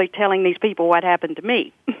was simply telling these people what happened to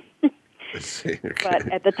me. Okay.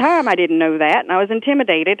 But at the time I didn't know that, and I was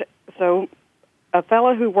intimidated. So a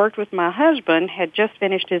fellow who worked with my husband had just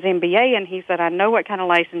finished his MBA, and he said, I know what kind of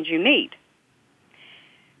license you need.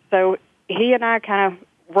 So he and I kind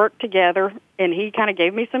of worked together, and he kind of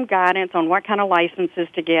gave me some guidance on what kind of licenses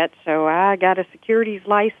to get. So I got a securities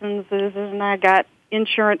licenses, and I got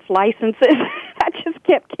insurance licenses. I just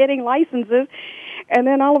kept getting licenses. And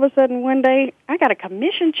then all of a sudden one day, I got a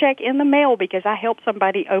commission check in the mail because I helped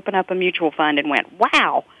somebody open up a mutual fund and went,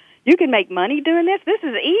 wow, you can make money doing this? This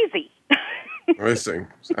is easy. I see. And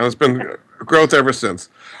it's been growth ever since.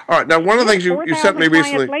 All right. Now, one of the things you sent me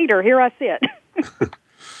recently. Later, here I sit.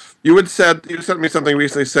 You sent me something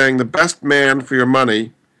recently saying the best man for your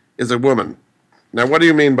money is a woman. Now, what do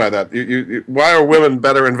you mean by that? Why are women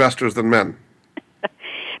better investors than men?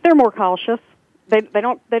 They're more cautious. They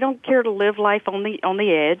don't care to live life on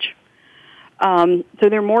the edge. So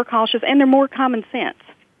they're more cautious and they're more common sense.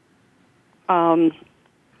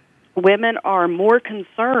 Women are more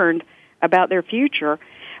concerned about their future,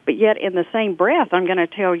 but yet in the same breath, I'm going to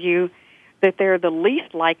tell you that they're the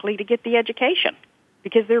least likely to get the education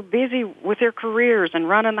because they're busy with their careers and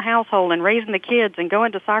running the household and raising the kids and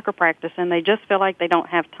going to soccer practice, and they just feel like they don't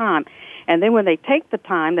have time. And then when they take the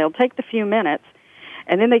time, they'll take the few minutes,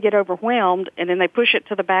 and then they get overwhelmed, and then they push it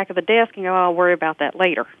to the back of the desk and go, I'll worry about that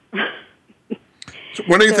later. So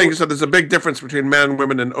one of the things you said, there's a big difference between men and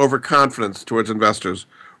women in overconfidence towards investors.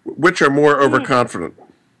 Which are more overconfident?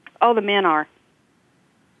 Oh, the men are.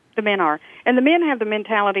 The men are. And the men have the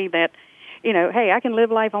mentality that, hey, I can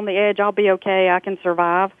live life on the edge, I'll be okay, I can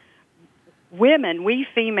survive. Women, we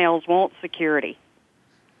females want security.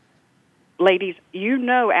 Ladies,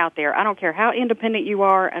 out there, I don't care how independent you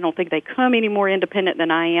are, I don't think they come any more independent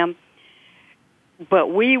than I am, but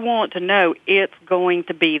we want to know it's going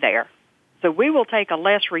to be there. So we will take a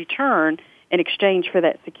less return in exchange for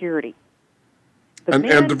that security. And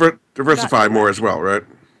diversify more as well, right?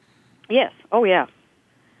 Yes. Oh, yeah.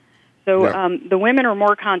 So the women are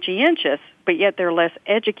more conscientious, but yet they're less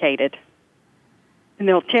educated. And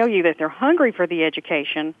they'll tell you that they're hungry for the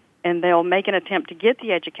education, and they'll make an attempt to get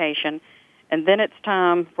the education, and then it's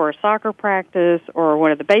time for a soccer practice, or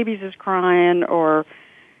one of the babies is crying, or,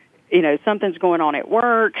 something's going on at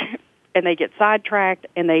work, and they get sidetracked,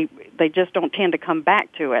 and they just don't tend to come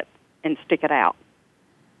back to it and stick it out.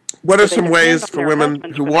 What are some ways for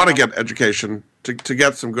women who want to get education to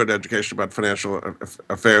get some good education about financial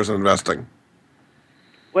affairs and investing?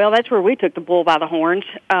 Well, that's where we took the bull by the horns.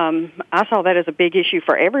 I saw that as a big issue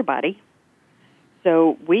for everybody.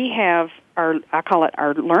 So we have I call it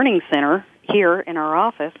our learning center here in our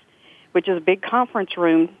office, which is a big conference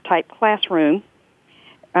room type classroom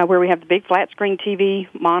where we have the big flat screen TV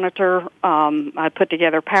monitor. I put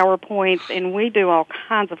together PowerPoints, and we do all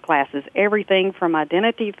kinds of classes, everything from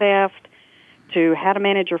identity theft to how to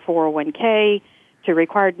manage your 401k to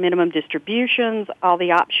required minimum distributions, all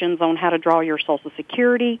the options on how to draw your Social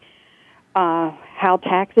Security, how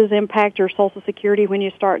taxes impact your Social Security when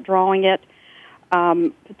you start drawing it.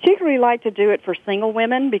 Particularly like to do it for single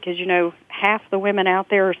women because, half the women out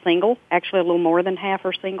there are single. Actually, a little more than half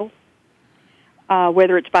are single,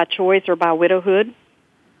 whether it's by choice or by widowhood.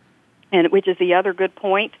 And which is the other good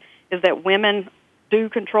point, is that women do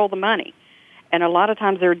control the money. And a lot of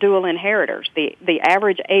times they're dual inheritors. The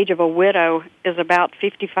average age of a widow is about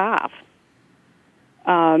 55.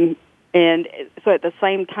 And so at the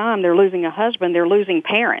same time they're losing a husband, they're losing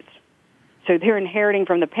parents. So they're inheriting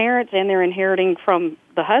from the parents and they're inheriting from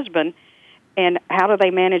the husband. And how do they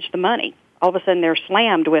manage the money? All of a sudden they're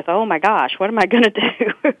slammed with, oh my gosh, what am I going to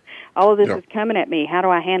do? All of this is coming at me. How do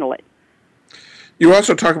I handle it? You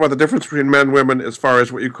also talk about the difference between men and women as far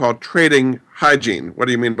as what you call trading hygiene. What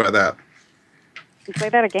do you mean by that? Can you say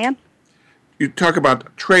that again? You talk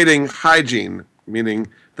about trading hygiene, meaning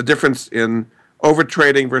the difference in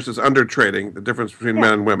over-trading versus under-trading, the difference between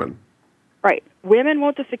men and women. Right. Women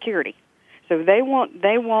want the security. So they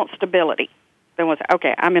want stability. They want to say,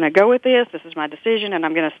 okay, I'm going to go with this. This is my decision, and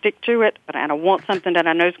I'm going to stick to it. But I want something that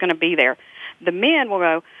I know is going to be there. The men will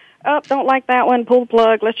go, oh, don't like that one. Pull the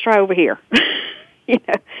plug. Let's try over here.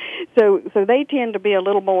 So they tend to be a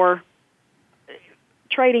little more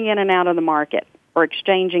trading in and out of the market or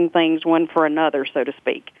exchanging things one for another, so to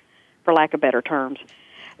speak, for lack of better terms.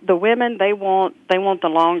 The women, they want the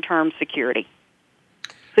long-term security.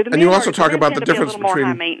 So and you also talk about the difference between more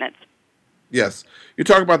high maintenance. Yes. You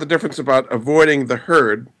talk about the difference about avoiding the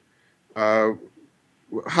herd. How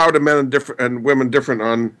do men and women different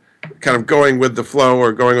on kind of going with the flow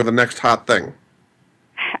or going with the next hot thing?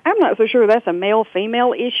 I'm not so sure that's a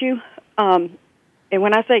male-female issue. And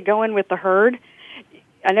when I say going with the herd,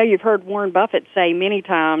 I know you've heard Warren Buffett say many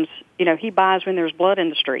times, he buys when there's blood in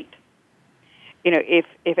the street.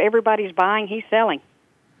 If everybody's buying, he's selling.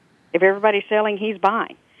 If everybody's selling, he's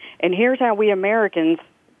buying. And here's how we Americans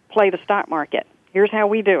play the stock market. Here's how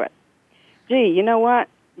we do it. Gee, you know what?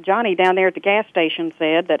 Johnny down there at the gas station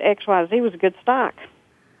said that XYZ was a good stock.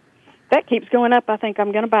 That keeps going up. I think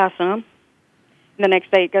I'm going to buy some. And the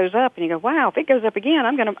next day it goes up, and you go, wow, if it goes up again,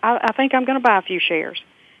 I think I'm going to buy a few shares.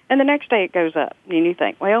 And the next day it goes up, and you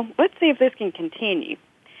think, well, let's see if this can continue.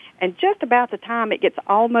 And just about the time it gets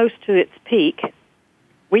almost to its peak,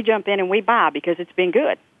 we jump in and we buy because it's been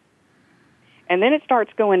good. And then it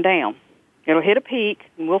starts going down. It'll hit a peak,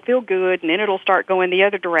 and we'll feel good, and then it'll start going the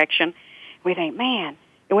other direction. We think, man,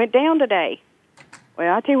 it went down today.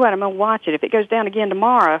 Well, I'll tell you what, I'm going to watch it. If it goes down again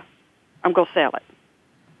tomorrow, I'm going to sell it.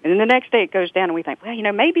 And then the next day it goes down, and we think, well,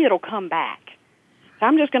 maybe it'll come back. So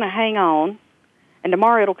I'm just going to hang on, and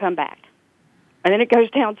tomorrow it'll come back. And then it goes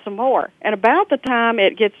down some more. And about the time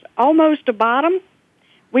it gets almost to bottom,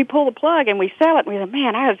 we pull the plug, and we sell it, and we think,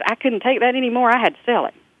 man, I couldn't take that anymore. I had to sell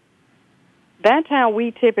it. That's how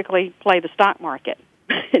we typically play the stock market.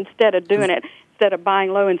 Instead of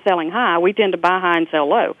buying low and selling high, we tend to buy high and sell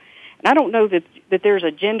low. And I don't know that there's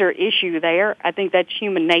a gender issue there. I think that's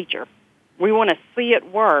human nature. We want to see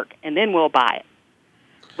it work, and then we'll buy it,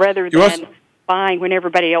 rather than buying when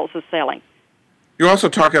everybody else is selling. You also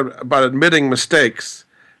talk about admitting mistakes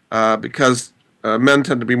because men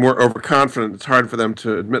tend to be more overconfident. It's hard for them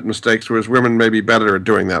to admit mistakes, whereas women may be better at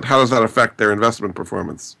doing that. How does that affect their investment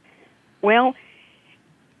performance? Well,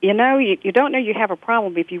 you don't know you have a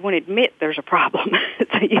problem if you won't admit there's a problem.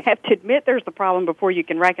 So you have to admit there's the problem before you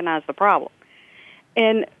can recognize the problem.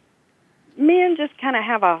 And men just kind of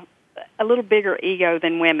have a little bigger ego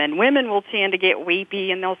than women. Women will tend to get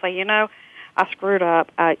weepy, and they'll say, I screwed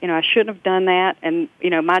up. I shouldn't have done that. And,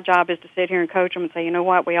 my job is to sit here and coach them and say, you know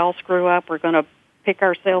what, we all screw up. We're going to pick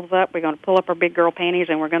ourselves up. We're going to pull up our big girl panties,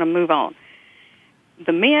 and we're going to move on.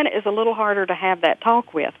 The men is a little harder to have that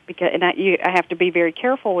talk with, and I have to be very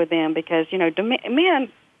careful with them because,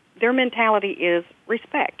 men, their mentality is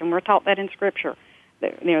respect, and we're taught that in Scripture.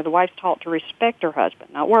 The wife's taught to respect her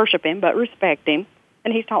husband, not worship him, but respect him,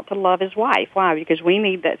 and he's taught to love his wife. Why? Because we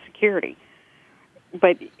need that security.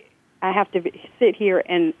 But I have to sit here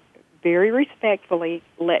and very respectfully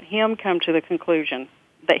let him come to the conclusion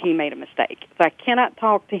that he made a mistake. So I cannot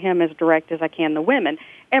talk to him as direct as I can the women,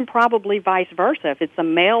 and probably vice versa. If it's a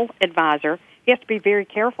male advisor, he has to be very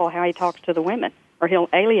careful how he talks to the women, or he'll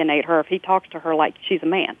alienate her if he talks to her like she's a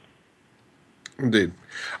man. Indeed.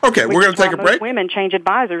 Okay, we're going to take a break. Women change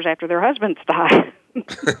advisors after their husbands die.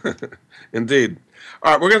 Indeed.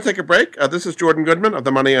 All right, we're going to take a break. This is Jordan Goodman of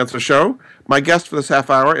the Money Answer Show. My guest for this half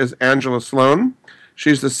hour is Angela Sloan.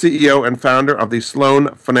 She's the CEO and founder of the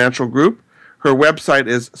Sloan Financial Group. Her website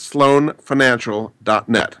is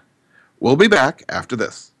sloanfinancial.net. We'll be back after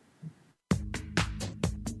this.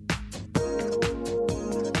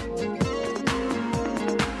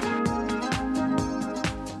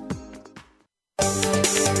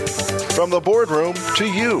 From the boardroom to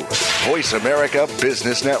you, Voice America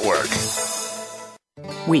Business Network.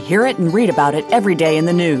 We hear it and read about it every day in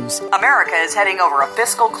the news. America is heading over a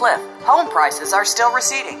fiscal cliff. Home prices are still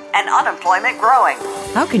receding and unemployment growing.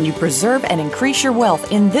 How can you preserve and increase your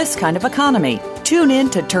wealth in this kind of economy? Tune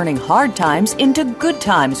in to Turning Hard Times into Good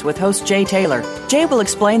Times with host Jay Taylor. Jay will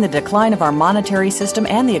explain the decline of our monetary system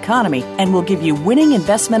and the economy, and will give you winning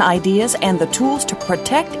investment ideas and the tools to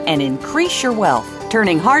protect and increase your wealth.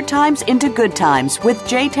 Turning Hard Times into Good Times with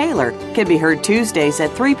Jay Taylor can be heard Tuesdays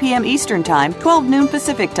at 3 p.m. Eastern Time, 12 noon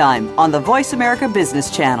Pacific Time on the Voice America Business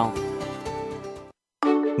Channel.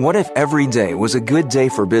 What if every day was a good day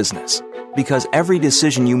for business? Because every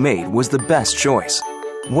decision you made was the best choice.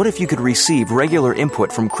 What if you could receive regular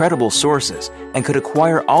input from credible sources and could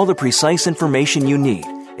acquire all the precise information you need,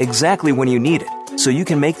 exactly when you need it, so you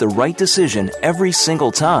can make the right decision every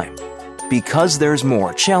single time? Because There's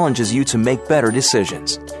More challenges you to make better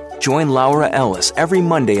decisions. Join Laura Ellis every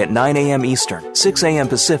Monday at 9 a.m. Eastern, 6 a.m.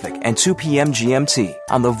 Pacific, and 2 p.m. GMT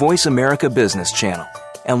on the Voice America Business Channel,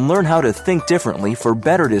 and learn how to think differently for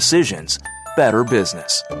better decisions, better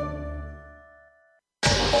business.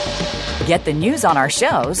 Get the news on our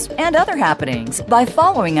shows and other happenings by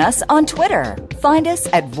following us on Twitter. Find us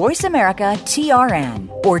at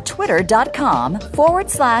VoiceAmericaTRN or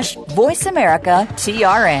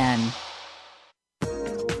twitter.com/VoiceAmericaTRN.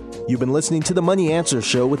 You've been listening to The Money Answer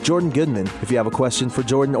Show with Jordan Goodman. If you have a question for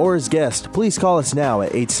Jordan or his guest, please call us now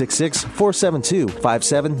at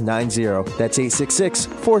 866-472-5790. That's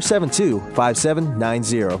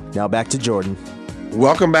 866-472-5790. Now back to Jordan.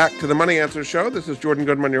 Welcome back to The Money Answer Show. This is Jordan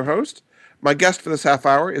Goodman, your host. My guest for this half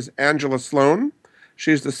hour is Angela Sloan.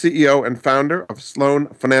 She's the CEO and founder of Sloan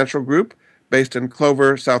Financial Group, based in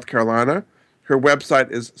Clover, South Carolina. Her website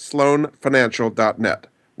is sloanfinancial.net.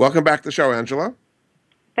 Welcome back to the show, Angela.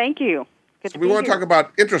 Thank you. Good to be here. We want to talk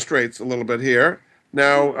about interest rates a little bit here.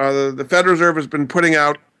 Now, the Federal Reserve has been putting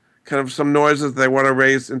out kind of some noises they want to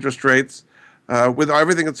raise interest rates. With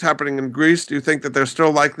everything that's happening in Greece, do you think that they're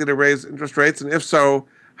still likely to raise interest rates? And if so,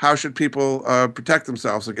 how should people protect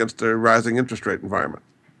themselves against a rising interest rate environment?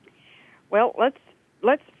 Well, let's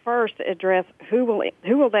first address who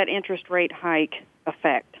will that interest rate hike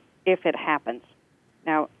affect if it happens.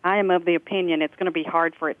 Now, I am of the opinion it's going to be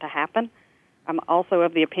hard for it to happen. I'm also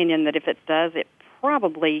of the opinion that if it does, it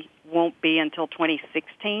probably won't be until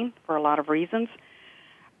 2016 for a lot of reasons.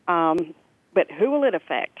 But who will it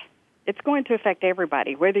affect? It's going to affect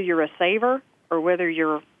everybody, whether you're a saver or whether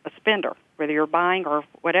you're a spender, whether you're buying or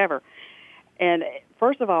whatever. And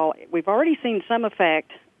first of all, we've already seen some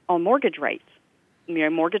effect on mortgage rates. You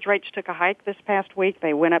know, mortgage rates took a hike this past week.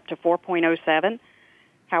 They went up to 4.07.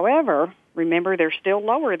 However, remember, they're still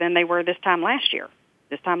lower than they were this time last year.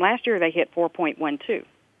 This time last year, they hit 4.12.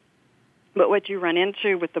 But what you run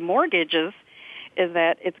into with the mortgages is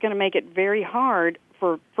that it's going to make it very hard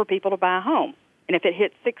for people to buy a home. And if it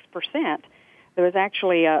hits 6%, there was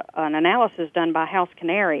actually an analysis done by House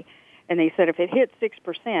Canary, and they said if it hits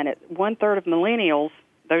 6%, one-third of millennials,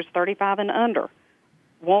 those 35 and under,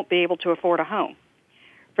 won't be able to afford a home.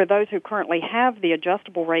 For those who currently have the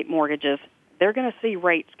adjustable rate mortgages, they're going to see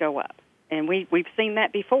rates go up. And we've seen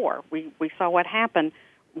that before. We saw what happened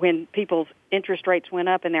when people's interest rates went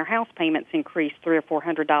up and their house payments increased $300 or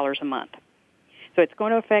 $400 a month. So it's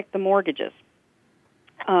going to affect the mortgages.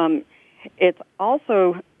 It's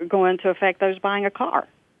also going to affect those buying a car.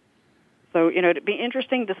 So, it'd be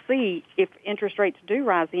interesting to see if interest rates do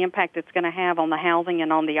rise, the impact it's going to have on the housing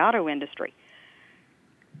and on the auto industry.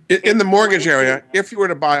 In the mortgage area, if you were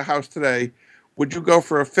to buy a house today, would you go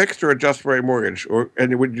for a fixed or adjustable rate mortgage?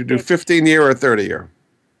 And would you do 15-year or 30-year?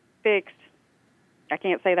 Fixed. I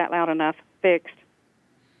can't say that loud enough. Fixed.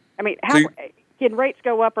 I mean, can rates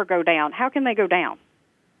go up or go down? How can they go down?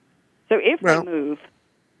 So if they move,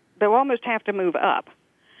 they'll almost have to move up.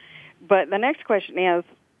 But the next question is,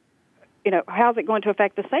 how's it going to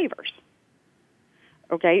affect the savers?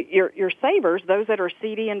 Okay, your savers, those that are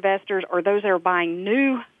CD investors or those that are buying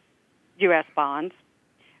new U.S. bonds,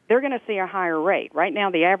 they're going to see a higher rate. Right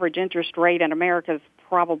now, the average interest rate in America is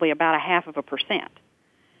probably about 0.5%.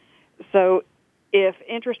 So if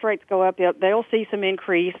interest rates go up, they'll see some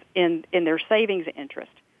increase in their savings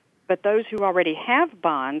interest. But those who already have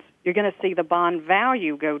bonds, you're going to see the bond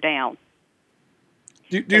value go down.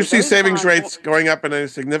 Do you see savings rates going up in a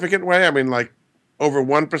significant way? I mean, like over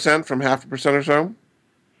 1% from 0.5% or so?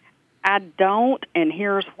 I don't, and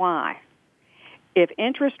here's why. If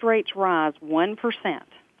interest rates rise 1%,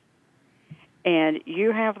 and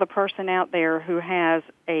you have the person out there who has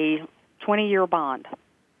a 20-year bond,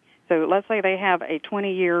 so let's say they have a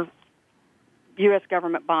 20-year U.S.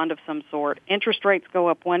 government bond of some sort, interest rates go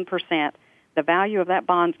up 1%, the value of that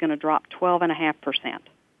bond is going to drop 12.5%.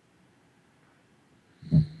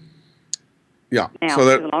 Yeah. Now, so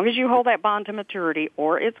as long as you hold that bond to maturity,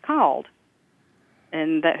 or it's called,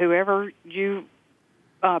 and that whoever you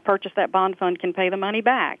purchase that bond fund can pay the money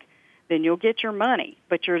back, then you'll get your money,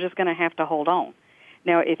 but you're just going to have to hold on.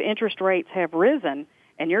 Now, if interest rates have risen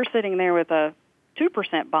and you're sitting there with a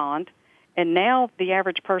 2% bond, and now the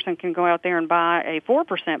average person can go out there and buy a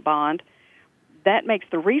 4% bond, that makes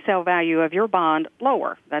the resale value of your bond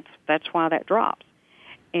lower. That's why that drops.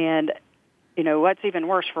 And, what's even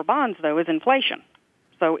worse for bonds, though, is inflation.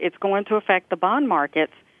 So it's going to affect the bond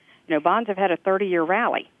markets. Bonds have had a 30-year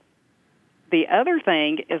rally. The other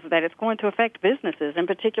thing is that it's going to affect businesses, in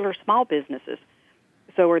particular small businesses.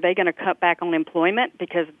 So are they going to cut back on employment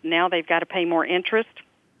because now they've got to pay more interest,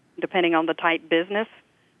 depending on the type business?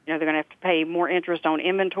 They're going to have to pay more interest on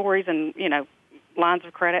inventories and, lines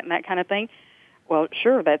of credit and that kind of thing. Well,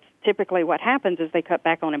 sure, that's typically what happens is they cut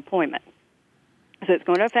back on employment. So it's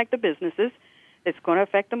going to affect the businesses. It's going to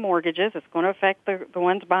affect the mortgages. It's going to affect the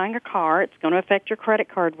ones buying a car. It's going to affect your credit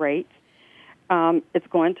card rates. It's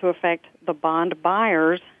going to affect the bond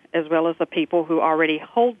buyers as well as the people who already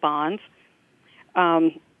hold bonds.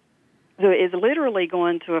 So it's literally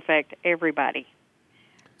going to affect everybody.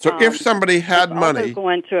 So if somebody had money... It's also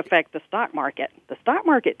going to affect the stock market. The stock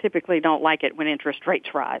market typically don't like it when interest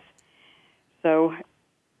rates rise. So,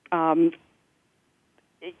 and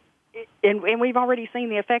we've already seen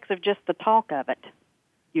the effects of just the talk of it.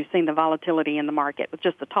 You've seen the volatility in the market with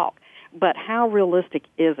just the talk. But how realistic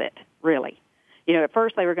is it, really? At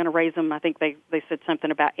first they were going to raise them. I think they said something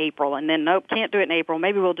about April, and then, nope, can't do it in April.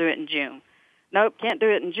 Maybe we'll do it in June. Nope, can't do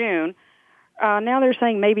it in June. Now they're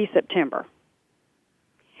saying maybe September.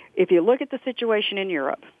 If you look at the situation in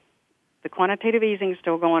Europe, the quantitative easing is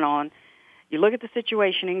still going on. You look at the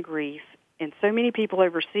situation in Greece, and so many people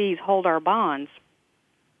overseas hold our bonds.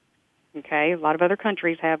 Okay, a lot of other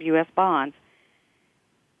countries have U.S. bonds.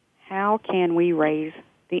 How can we raise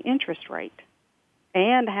the interest rate?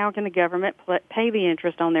 And how can the government pay the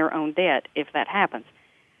interest on their own debt if that happens?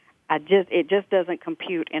 It just doesn't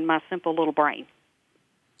compute in my simple little brain.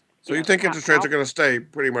 So you think interest rates are going to stay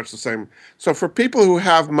pretty much the same. So for people who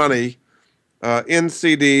have money in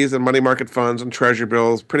CDs and money market funds and treasury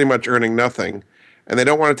bills, pretty much earning nothing, and they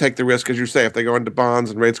don't want to take the risk, as you say, if they go into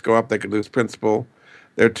bonds and rates go up, they could lose principal.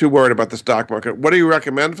 They're too worried about the stock market. What do you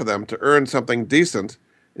recommend for them to earn something decent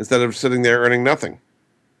instead of sitting there earning nothing?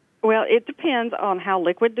 Well, it depends on how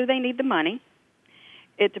liquid do they need the money.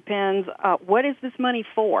 It depends, what is this money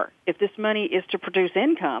for? If this money is to produce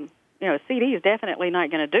income, a CD is definitely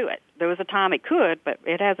not going to do it. There was a time it could, but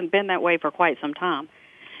it hasn't been that way for quite some time.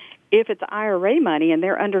 If it's IRA money and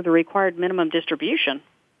they're under the required minimum distribution,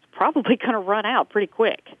 it's probably going to run out pretty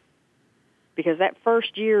quick because that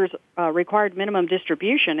first year's required minimum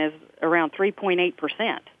distribution is around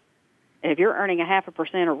 3.8%. If you're earning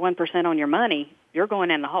 0.5% or 1% on your money, you're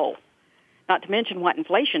going in the hole, not to mention what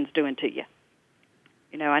inflation's doing to you.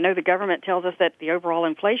 I know the government tells us that the overall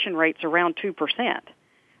inflation rate's around 2%.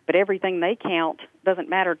 But everything they count doesn't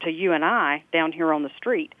matter to you and I down here on the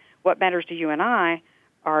street. What matters to you and I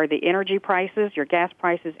are the energy prices, your gas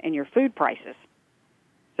prices, and your food prices.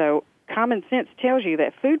 So common sense tells you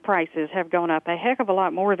that food prices have gone up a heck of a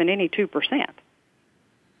lot more than any 2%.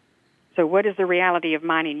 So what is the reality of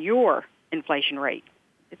mine in your inflation rate?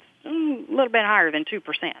 It's a little bit higher than 2%.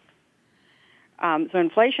 So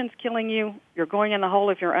inflation's killing you. You're going in the hole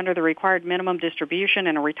if you're under the required minimum distribution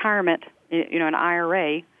in a retirement, an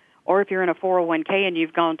IRA, or if you're in a 401k and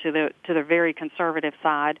you've gone to the very conservative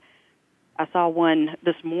side. I saw one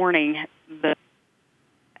this morning. The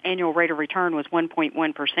annual rate of return was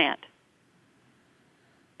 1.1%.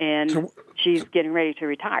 and she's getting ready to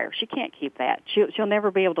retire. She can't keep that. She'll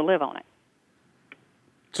never be able to live on it.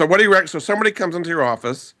 So what do you reckon? So somebody comes into your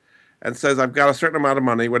office and says, I've got a certain amount of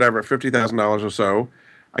money, whatever, $50,000 or so.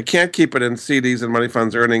 I can't keep it in CDs and money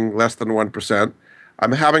funds earning less than 1%.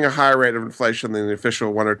 I'm having a higher rate of inflation than the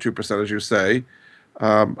official 1 or 2%, as you say.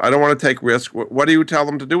 I don't want to take risk. What do you tell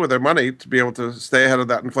them to do with their money to be able to stay ahead of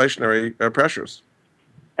that inflationary pressures?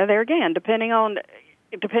 There again, depending on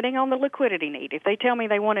the liquidity need. If they tell me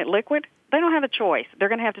they want it liquid, they don't have a choice. They're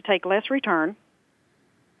going to have to take less return.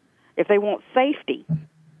 If they want safety,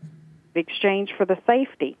 the exchange for the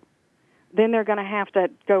safety, then they're going to have to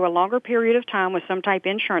go a longer period of time with some type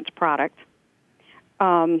of insurance product.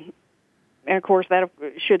 And, of course, that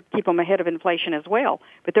should keep them ahead of inflation as well.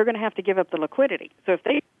 But they're going to have to give up the liquidity. So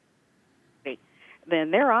if then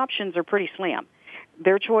their options are pretty slim.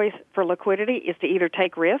 Their choice for liquidity is to either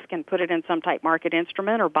take risk and put it in some type market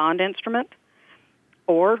instrument or bond instrument,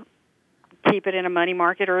 or keep it in a money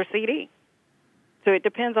market or a CD. So it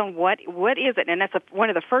depends on what is it, and that's one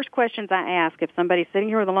of the first questions I ask if somebody's sitting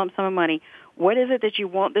here with a lump sum of money. What is it that you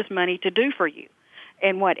want this money to do for you?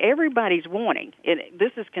 And what everybody's wanting,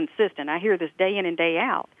 this is consistent. I hear this day in and day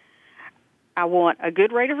out. I want a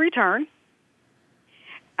good rate of return.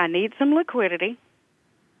 I need some liquidity.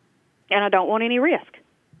 And I don't want any risk.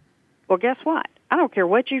 Well, guess what? I don't care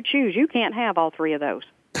what you choose. You can't have all three of those.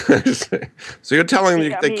 So you're telling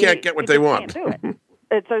them they can't get what they want. Can't do it.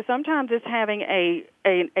 And so sometimes it's having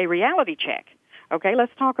a reality check. Okay,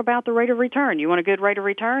 let's talk about the rate of return. You want a good rate of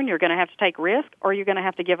return? You're going to have to take risk, or you're going to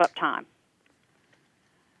have to give up time.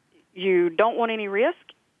 You don't want any risk?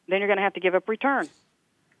 Then you're going to have to give up return.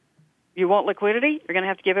 You want liquidity? You're going to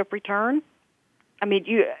have to give up return. I mean,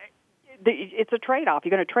 it's a trade-off.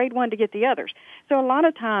 You're going to trade one to get the others. So a lot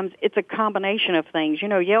of times it's a combination of things. You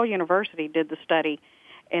know, Yale University did the study,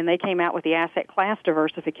 and they came out with the asset class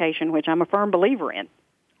diversification, which I'm a firm believer in,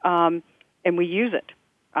 and we use it.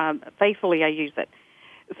 Faithfully, I use it.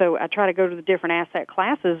 So I try to go to the different asset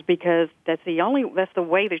classes because that's the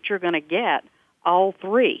way that you're going to get all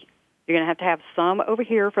three. You're going to have some over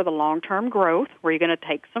here for the long-term growth, where you're going to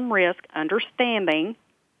take some risk, understanding,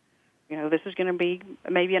 you know, this is going to be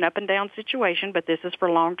maybe an up and down situation, but this is for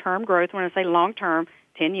long-term growth. When I say long-term,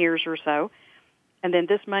 10 years or so. And then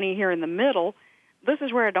this money here in the middle, this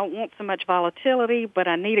is where I don't want so much volatility, but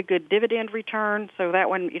I need a good dividend return. So that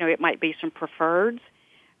one, you know, it might be some preferreds.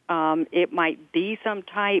 It might be some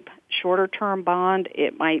type shorter-term bond.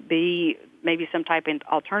 It might be maybe some type of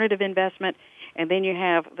alternative investment. And then you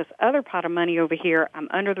have this other pot of money over here. I'm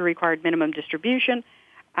under the required minimum distribution.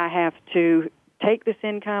 I have to take this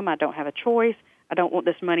income. I don't have a choice. I don't want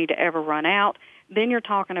this money to ever run out. Then you're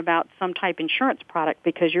talking about some type insurance product,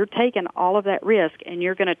 because you're taking all of that risk and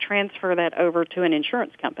you're going to transfer that over to an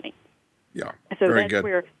insurance company. Yeah, so very that's good.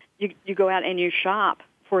 Where you go out and you shop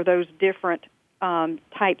for those different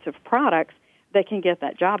types of products that can get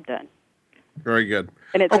that job done. Very good.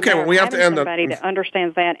 And it's okay, well, we have to end somebody that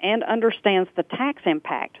understands that and understands the tax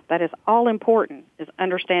impact. That is all important, is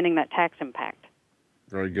understanding that tax impact.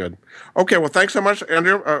 Very good. Okay, well, thanks so much,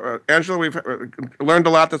 Andrew. Angela, we've learned a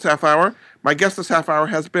lot this half hour. My guest this half hour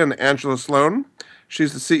has been Angela Sloan.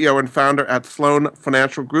 She's the CEO and founder at Sloan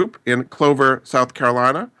Financial Group in Clover, South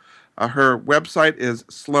Carolina. Her website is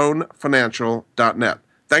sloanfinancial.net.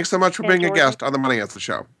 Thanks so much for being a guest on the Money Answer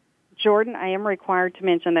Show. Jordan, I am required to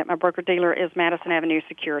mention that my broker-dealer is Madison Avenue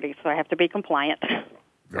Securities, so I have to be compliant.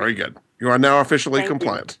 Very good. You are now officially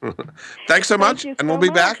compliant. Thanks so much, and we'll be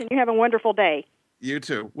back. And you have a wonderful day. You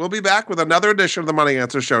too. We'll be back with another edition of the Money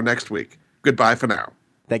Answer Show next week. Goodbye for now.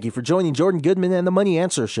 Thank you for joining Jordan Goodman and the Money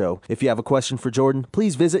Answer Show. If you have a question for Jordan,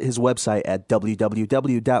 please visit his website at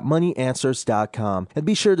www.moneyanswers.com. And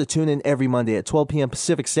be sure to tune in every Monday at 12 p.m.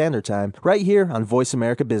 Pacific Standard Time right here on Voice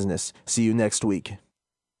America Business. See you next week.